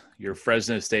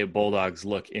Fresno State Bulldogs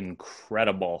look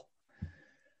incredible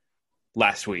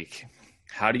last week.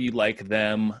 How do you like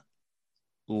them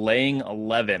laying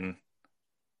 11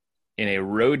 in a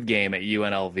road game at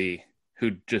UNLV,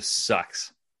 who just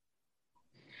sucks?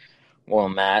 Well,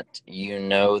 Matt, you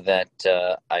know that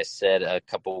I said a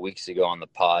couple of weeks ago on the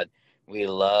pod, we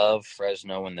love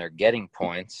Fresno when they're getting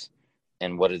points.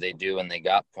 And what do they do when they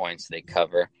got points? They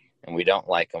cover. And we don't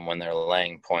like them when they're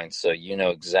laying points. So you know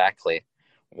exactly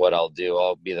what I'll do.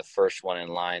 I'll be the first one in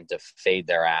line to fade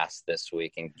their ass this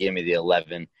week and give me the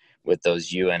 11 with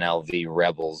those UNLV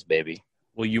Rebels, baby.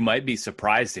 Well, you might be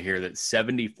surprised to hear that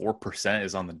 74%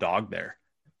 is on the dog there.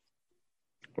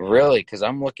 Really? Because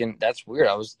I'm looking – that's weird.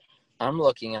 I'm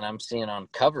looking and I'm seeing on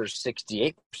covers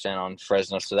 68% on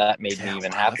Fresno, so that made me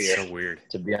even happier so weird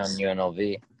to be on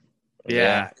UNLV.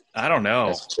 Yeah, I don't know.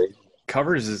 That's crazy.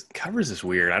 Covers is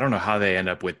weird. I don't know how they end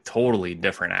up with totally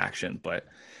different action, but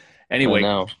anyway,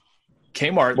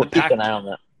 Kmart. We'll keep an eye on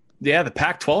that. Yeah, the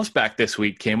Pac-12's back this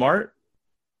week. Kmart.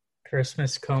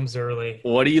 Christmas comes early.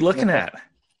 What are you looking at?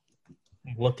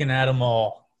 I'm looking at them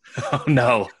all. Oh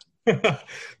no!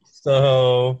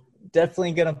 So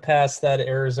definitely gonna pass that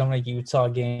Arizona-Utah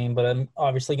game, but I'm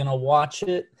obviously gonna watch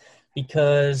it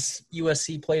because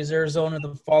USC plays Arizona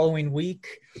the following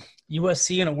week.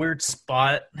 USC in a weird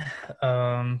spot.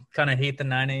 Kind of hate the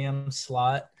 9 a.m.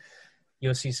 slot.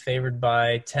 USC's favored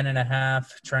by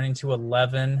 10.5, trending to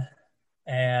 11.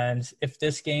 And if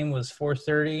this game was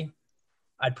 4:30,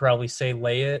 I'd probably say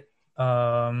lay it.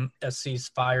 SC's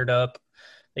fired up.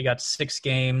 They got 6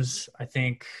 games. I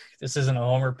think this isn't a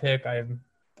homer pick.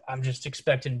 I'm just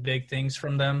expecting big things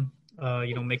from them.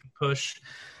 Make a push,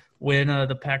 win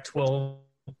the Pac-12.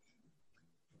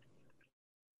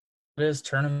 It is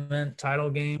tournament title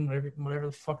game, whatever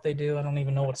the fuck they do. I don't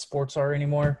even know what sports are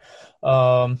anymore.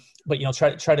 But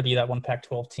try to be that one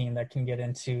Pac-12 team that can get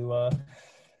into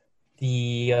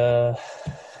the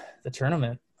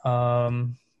tournament.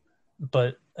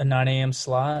 But a 9 a.m.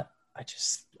 slot, I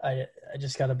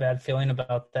just got a bad feeling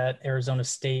about that. Arizona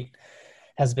State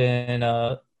has been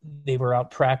they were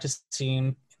out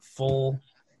practicing full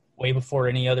way before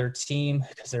any other team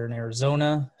because they're in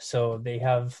Arizona, so they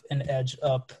have an edge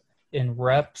up in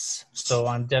reps. So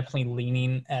I'm definitely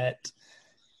leaning at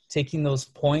taking those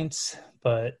points,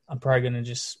 but I'm probably going to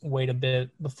just wait a bit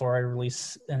before I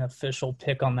release an official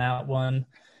pick on that one.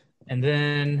 And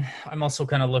then I'm also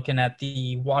kind of looking at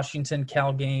the Washington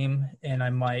Cal game, and I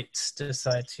might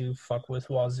decide to fuck with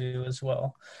Wazoo as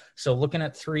well. So looking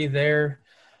at 3 there.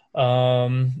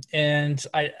 And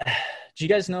do you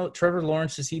guys know Trevor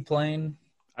Lawrence? Is he playing?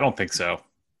 I don't think so.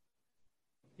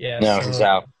 Yeah. No, he's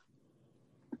out.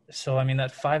 So I mean,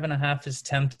 that 5.5 is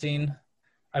tempting.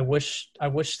 I wish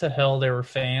to hell there were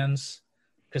fans,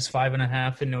 because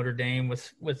 5.5 in Notre Dame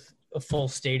with a full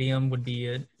stadium would be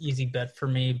an easy bet for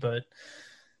me. But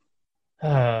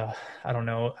I don't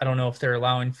know. I don't know if they're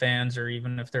allowing fans, or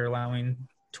even if they're allowing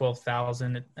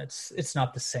 12,000. It's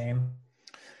not the same.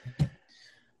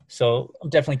 So I'm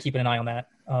definitely keeping an eye on that.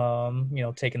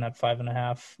 Taking that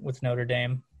 5.5 with Notre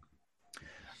Dame.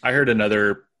 I heard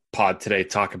another pod today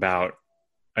talk about,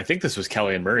 I think this was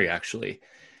Kelly and Murray actually,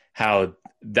 how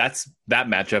that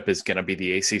matchup is going to be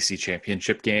the ACC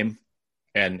championship game,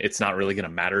 and it's not really going to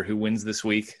matter who wins this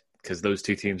week because those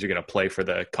two teams are going to play for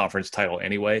the conference title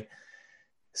anyway.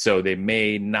 So they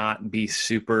may not be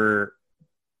super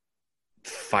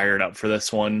fired up for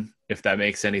this one, if that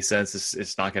makes any sense.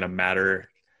 It's not going to matter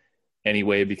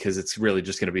anyway, because it's really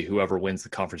just going to be whoever wins the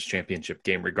conference championship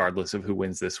game, regardless of who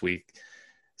wins this week.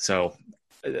 So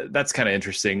that's kind of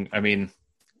interesting. I mean,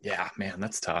 yeah, man,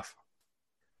 that's tough.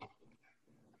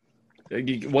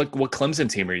 What Clemson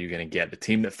team are you going to get? The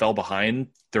team that fell behind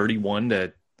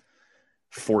 31-14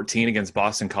 against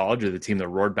Boston College, or the team that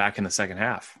roared back in the second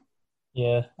half?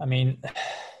 Yeah, I mean,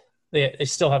 they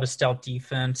still have a stout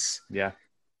defense. Yeah.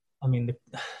 I mean,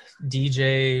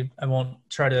 DJ, I won't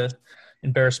try to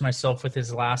embarrass myself with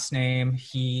his last name.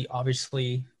 He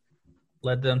obviously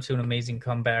led them to an amazing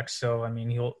comeback. So, I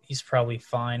mean, he's probably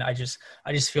fine. I just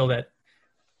feel that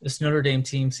this Notre Dame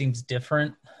team seems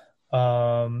different.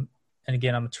 And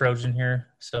again, I'm a Trojan here,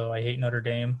 so I hate Notre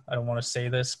Dame. I don't want to say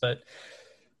this, but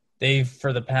they've,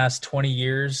 for the past 20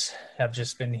 years, have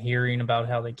just been hearing about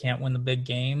how they can't win the big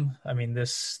game. I mean,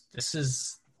 this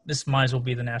might as well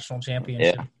be the national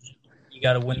championship. Yeah. You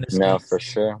got to win this game. No, for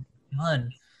sure.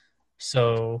 None.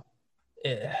 So,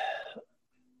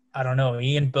 I don't know.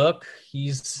 Ian Book,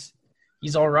 he's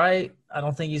all right. I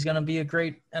don't think he's going to be a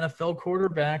great NFL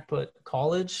quarterback, but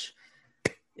college,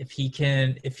 if he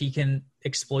can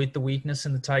exploit the weakness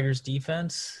in the Tigers'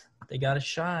 defense, they got a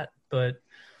shot. But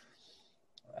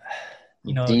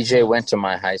DJ went to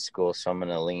my high school, so I'm going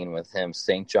to lean with him.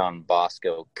 St. John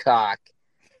Bosco, cock,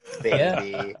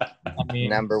 baby. Yeah. I mean,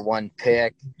 number 1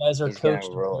 pick. You guys are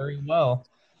coached very well.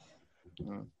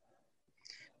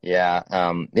 Yeah.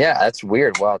 That's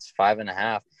weird. Well, it's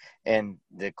 5.5. And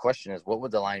the question is, what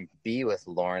would the line be with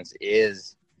Lawrence?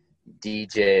 Is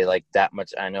DJ like that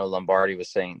much? I know Lombardi was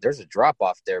saying there's a drop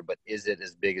off there, but is it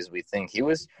as big as we think? He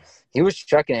was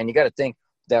chucking, and you got to think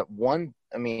that one.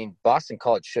 I mean, Boston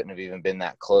College shouldn't have even been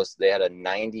that close. They had a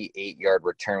 98-yard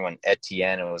return when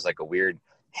Etienne, it was like a weird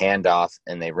handoff,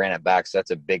 and they ran it back. So that's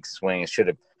a big swing. It should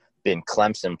have been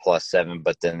Clemson +7,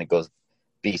 but then it goes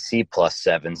BC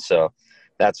 +7. So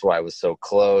that's why it was so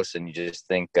close. And you just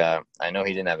think, I know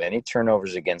he didn't have any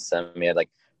turnovers against them. He had like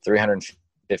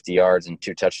 350 yards and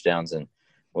 2 touchdowns and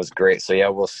was great. So, yeah,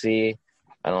 we'll see.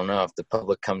 I don't know if the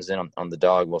public comes in on the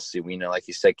dog. We'll see. We know, like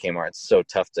you said, Kmart, it's so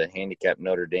tough to handicap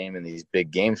Notre Dame in these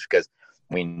big games because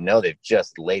we know they've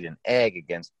just laid an egg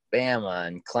against Bama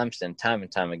and Clemson time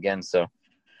and time again. So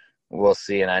we'll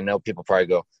see. And I know people probably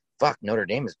go, fuck, Notre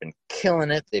Dame has been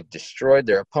killing it. They've destroyed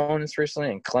their opponents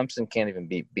recently, and Clemson can't even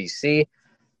beat BC.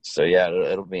 So, yeah,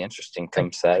 it'll be interesting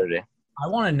come Saturday. I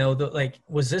want to know, that,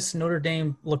 was this Notre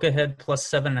Dame look ahead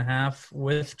 +7.5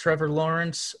 with Trevor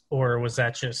Lawrence, or was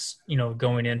that just,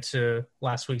 going into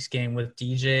last week's game with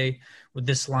DJ? Would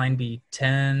this line be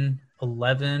 10,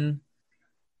 11?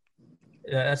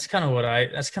 That's kind of what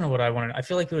I wanted. I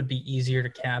feel like it would be easier to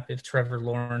cap if Trevor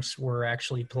Lawrence were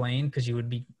actually playing, because you would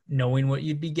be knowing what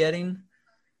you'd be getting.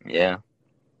 Yeah.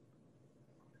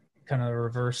 Kind of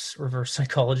reverse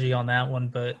psychology on that one,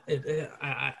 but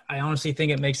I honestly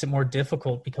think it makes it more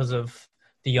difficult because of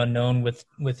the unknown with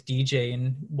DJ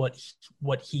and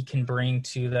what he can bring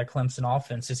to that Clemson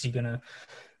offense. Is he going to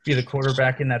be the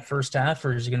quarterback in that first half,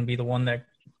 or is he going to be the one that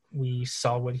we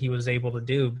saw what he was able to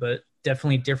do? But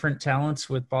definitely different talents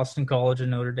with Boston College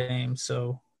and Notre Dame,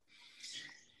 so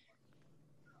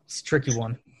it's a tricky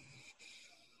one.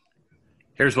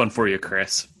 Here's one for you,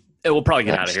 Chris. We'll probably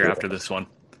get out of here after this one.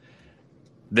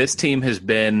 This team has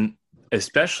been,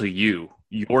 especially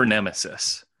your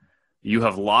nemesis. You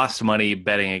have lost money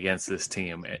betting against this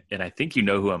team, and I think you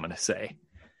know who I'm going to say.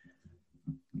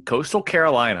 Coastal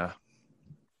Carolina,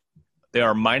 they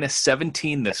are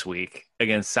 -17 this week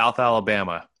against South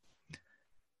Alabama.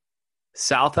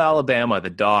 South Alabama, the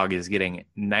dog, is getting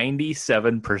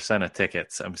 97% of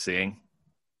tickets, I'm seeing.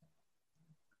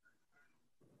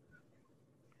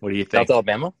 What do you think? South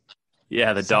Alabama?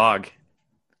 Yeah, the dog.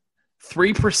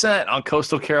 3% on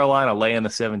Coastal Carolina laying the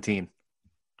 17.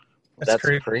 That's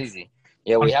crazy.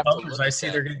 Yeah, we have to. Look I see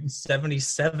they're getting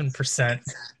 77%.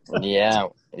 Yeah,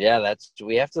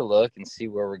 we have to look and see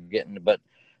where we're getting, but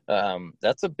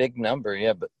that's a big number.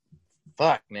 Yeah, but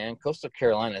fuck, man, Coastal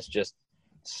Carolina is just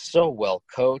so well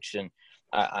coached, and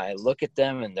I look at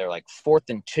them and they're like 4th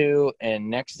and 2, and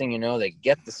next thing you know, they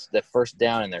get the first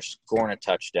down and they're scoring a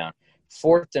touchdown.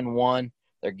 4th and 1,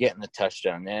 they're getting the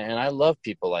touchdown, and I love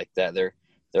people like that.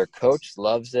 Their coach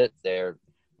loves it.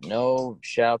 No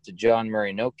shout to John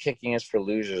Murray. No kicking us for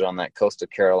losers on that Coastal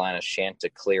Carolina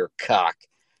Chanticleer cock.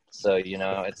 So,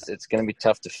 it's going to be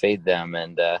tough to fade them.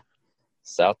 And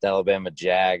South Alabama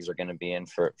Jags are going to be in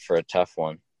for a tough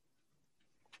one.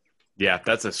 Yeah,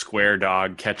 that's a square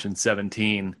dog catching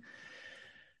 17.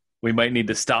 We might need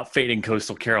to stop fading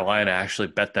Coastal Carolina, actually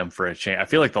bet them for a chance. I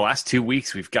feel like the last 2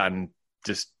 weeks we've gotten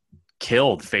just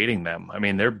killed fading them. I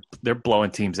mean, they're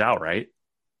blowing teams out, right?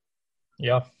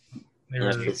 Yeah.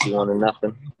 Yeah,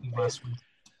 51-0 last week.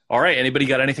 All right. Anybody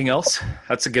got anything else?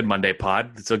 That's a good Monday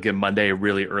pod. It's a good Monday, a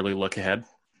really early look ahead.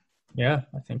 Yeah,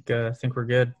 I think we're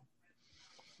good.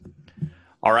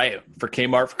 All right. For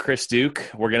Kmart, for Chris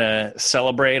Duke, we're going to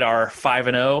celebrate our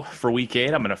 5-0 for week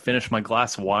 8. I'm going to finish my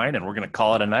glass of wine and we're going to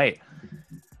call it a night.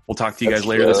 We'll talk to you guys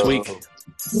later this week.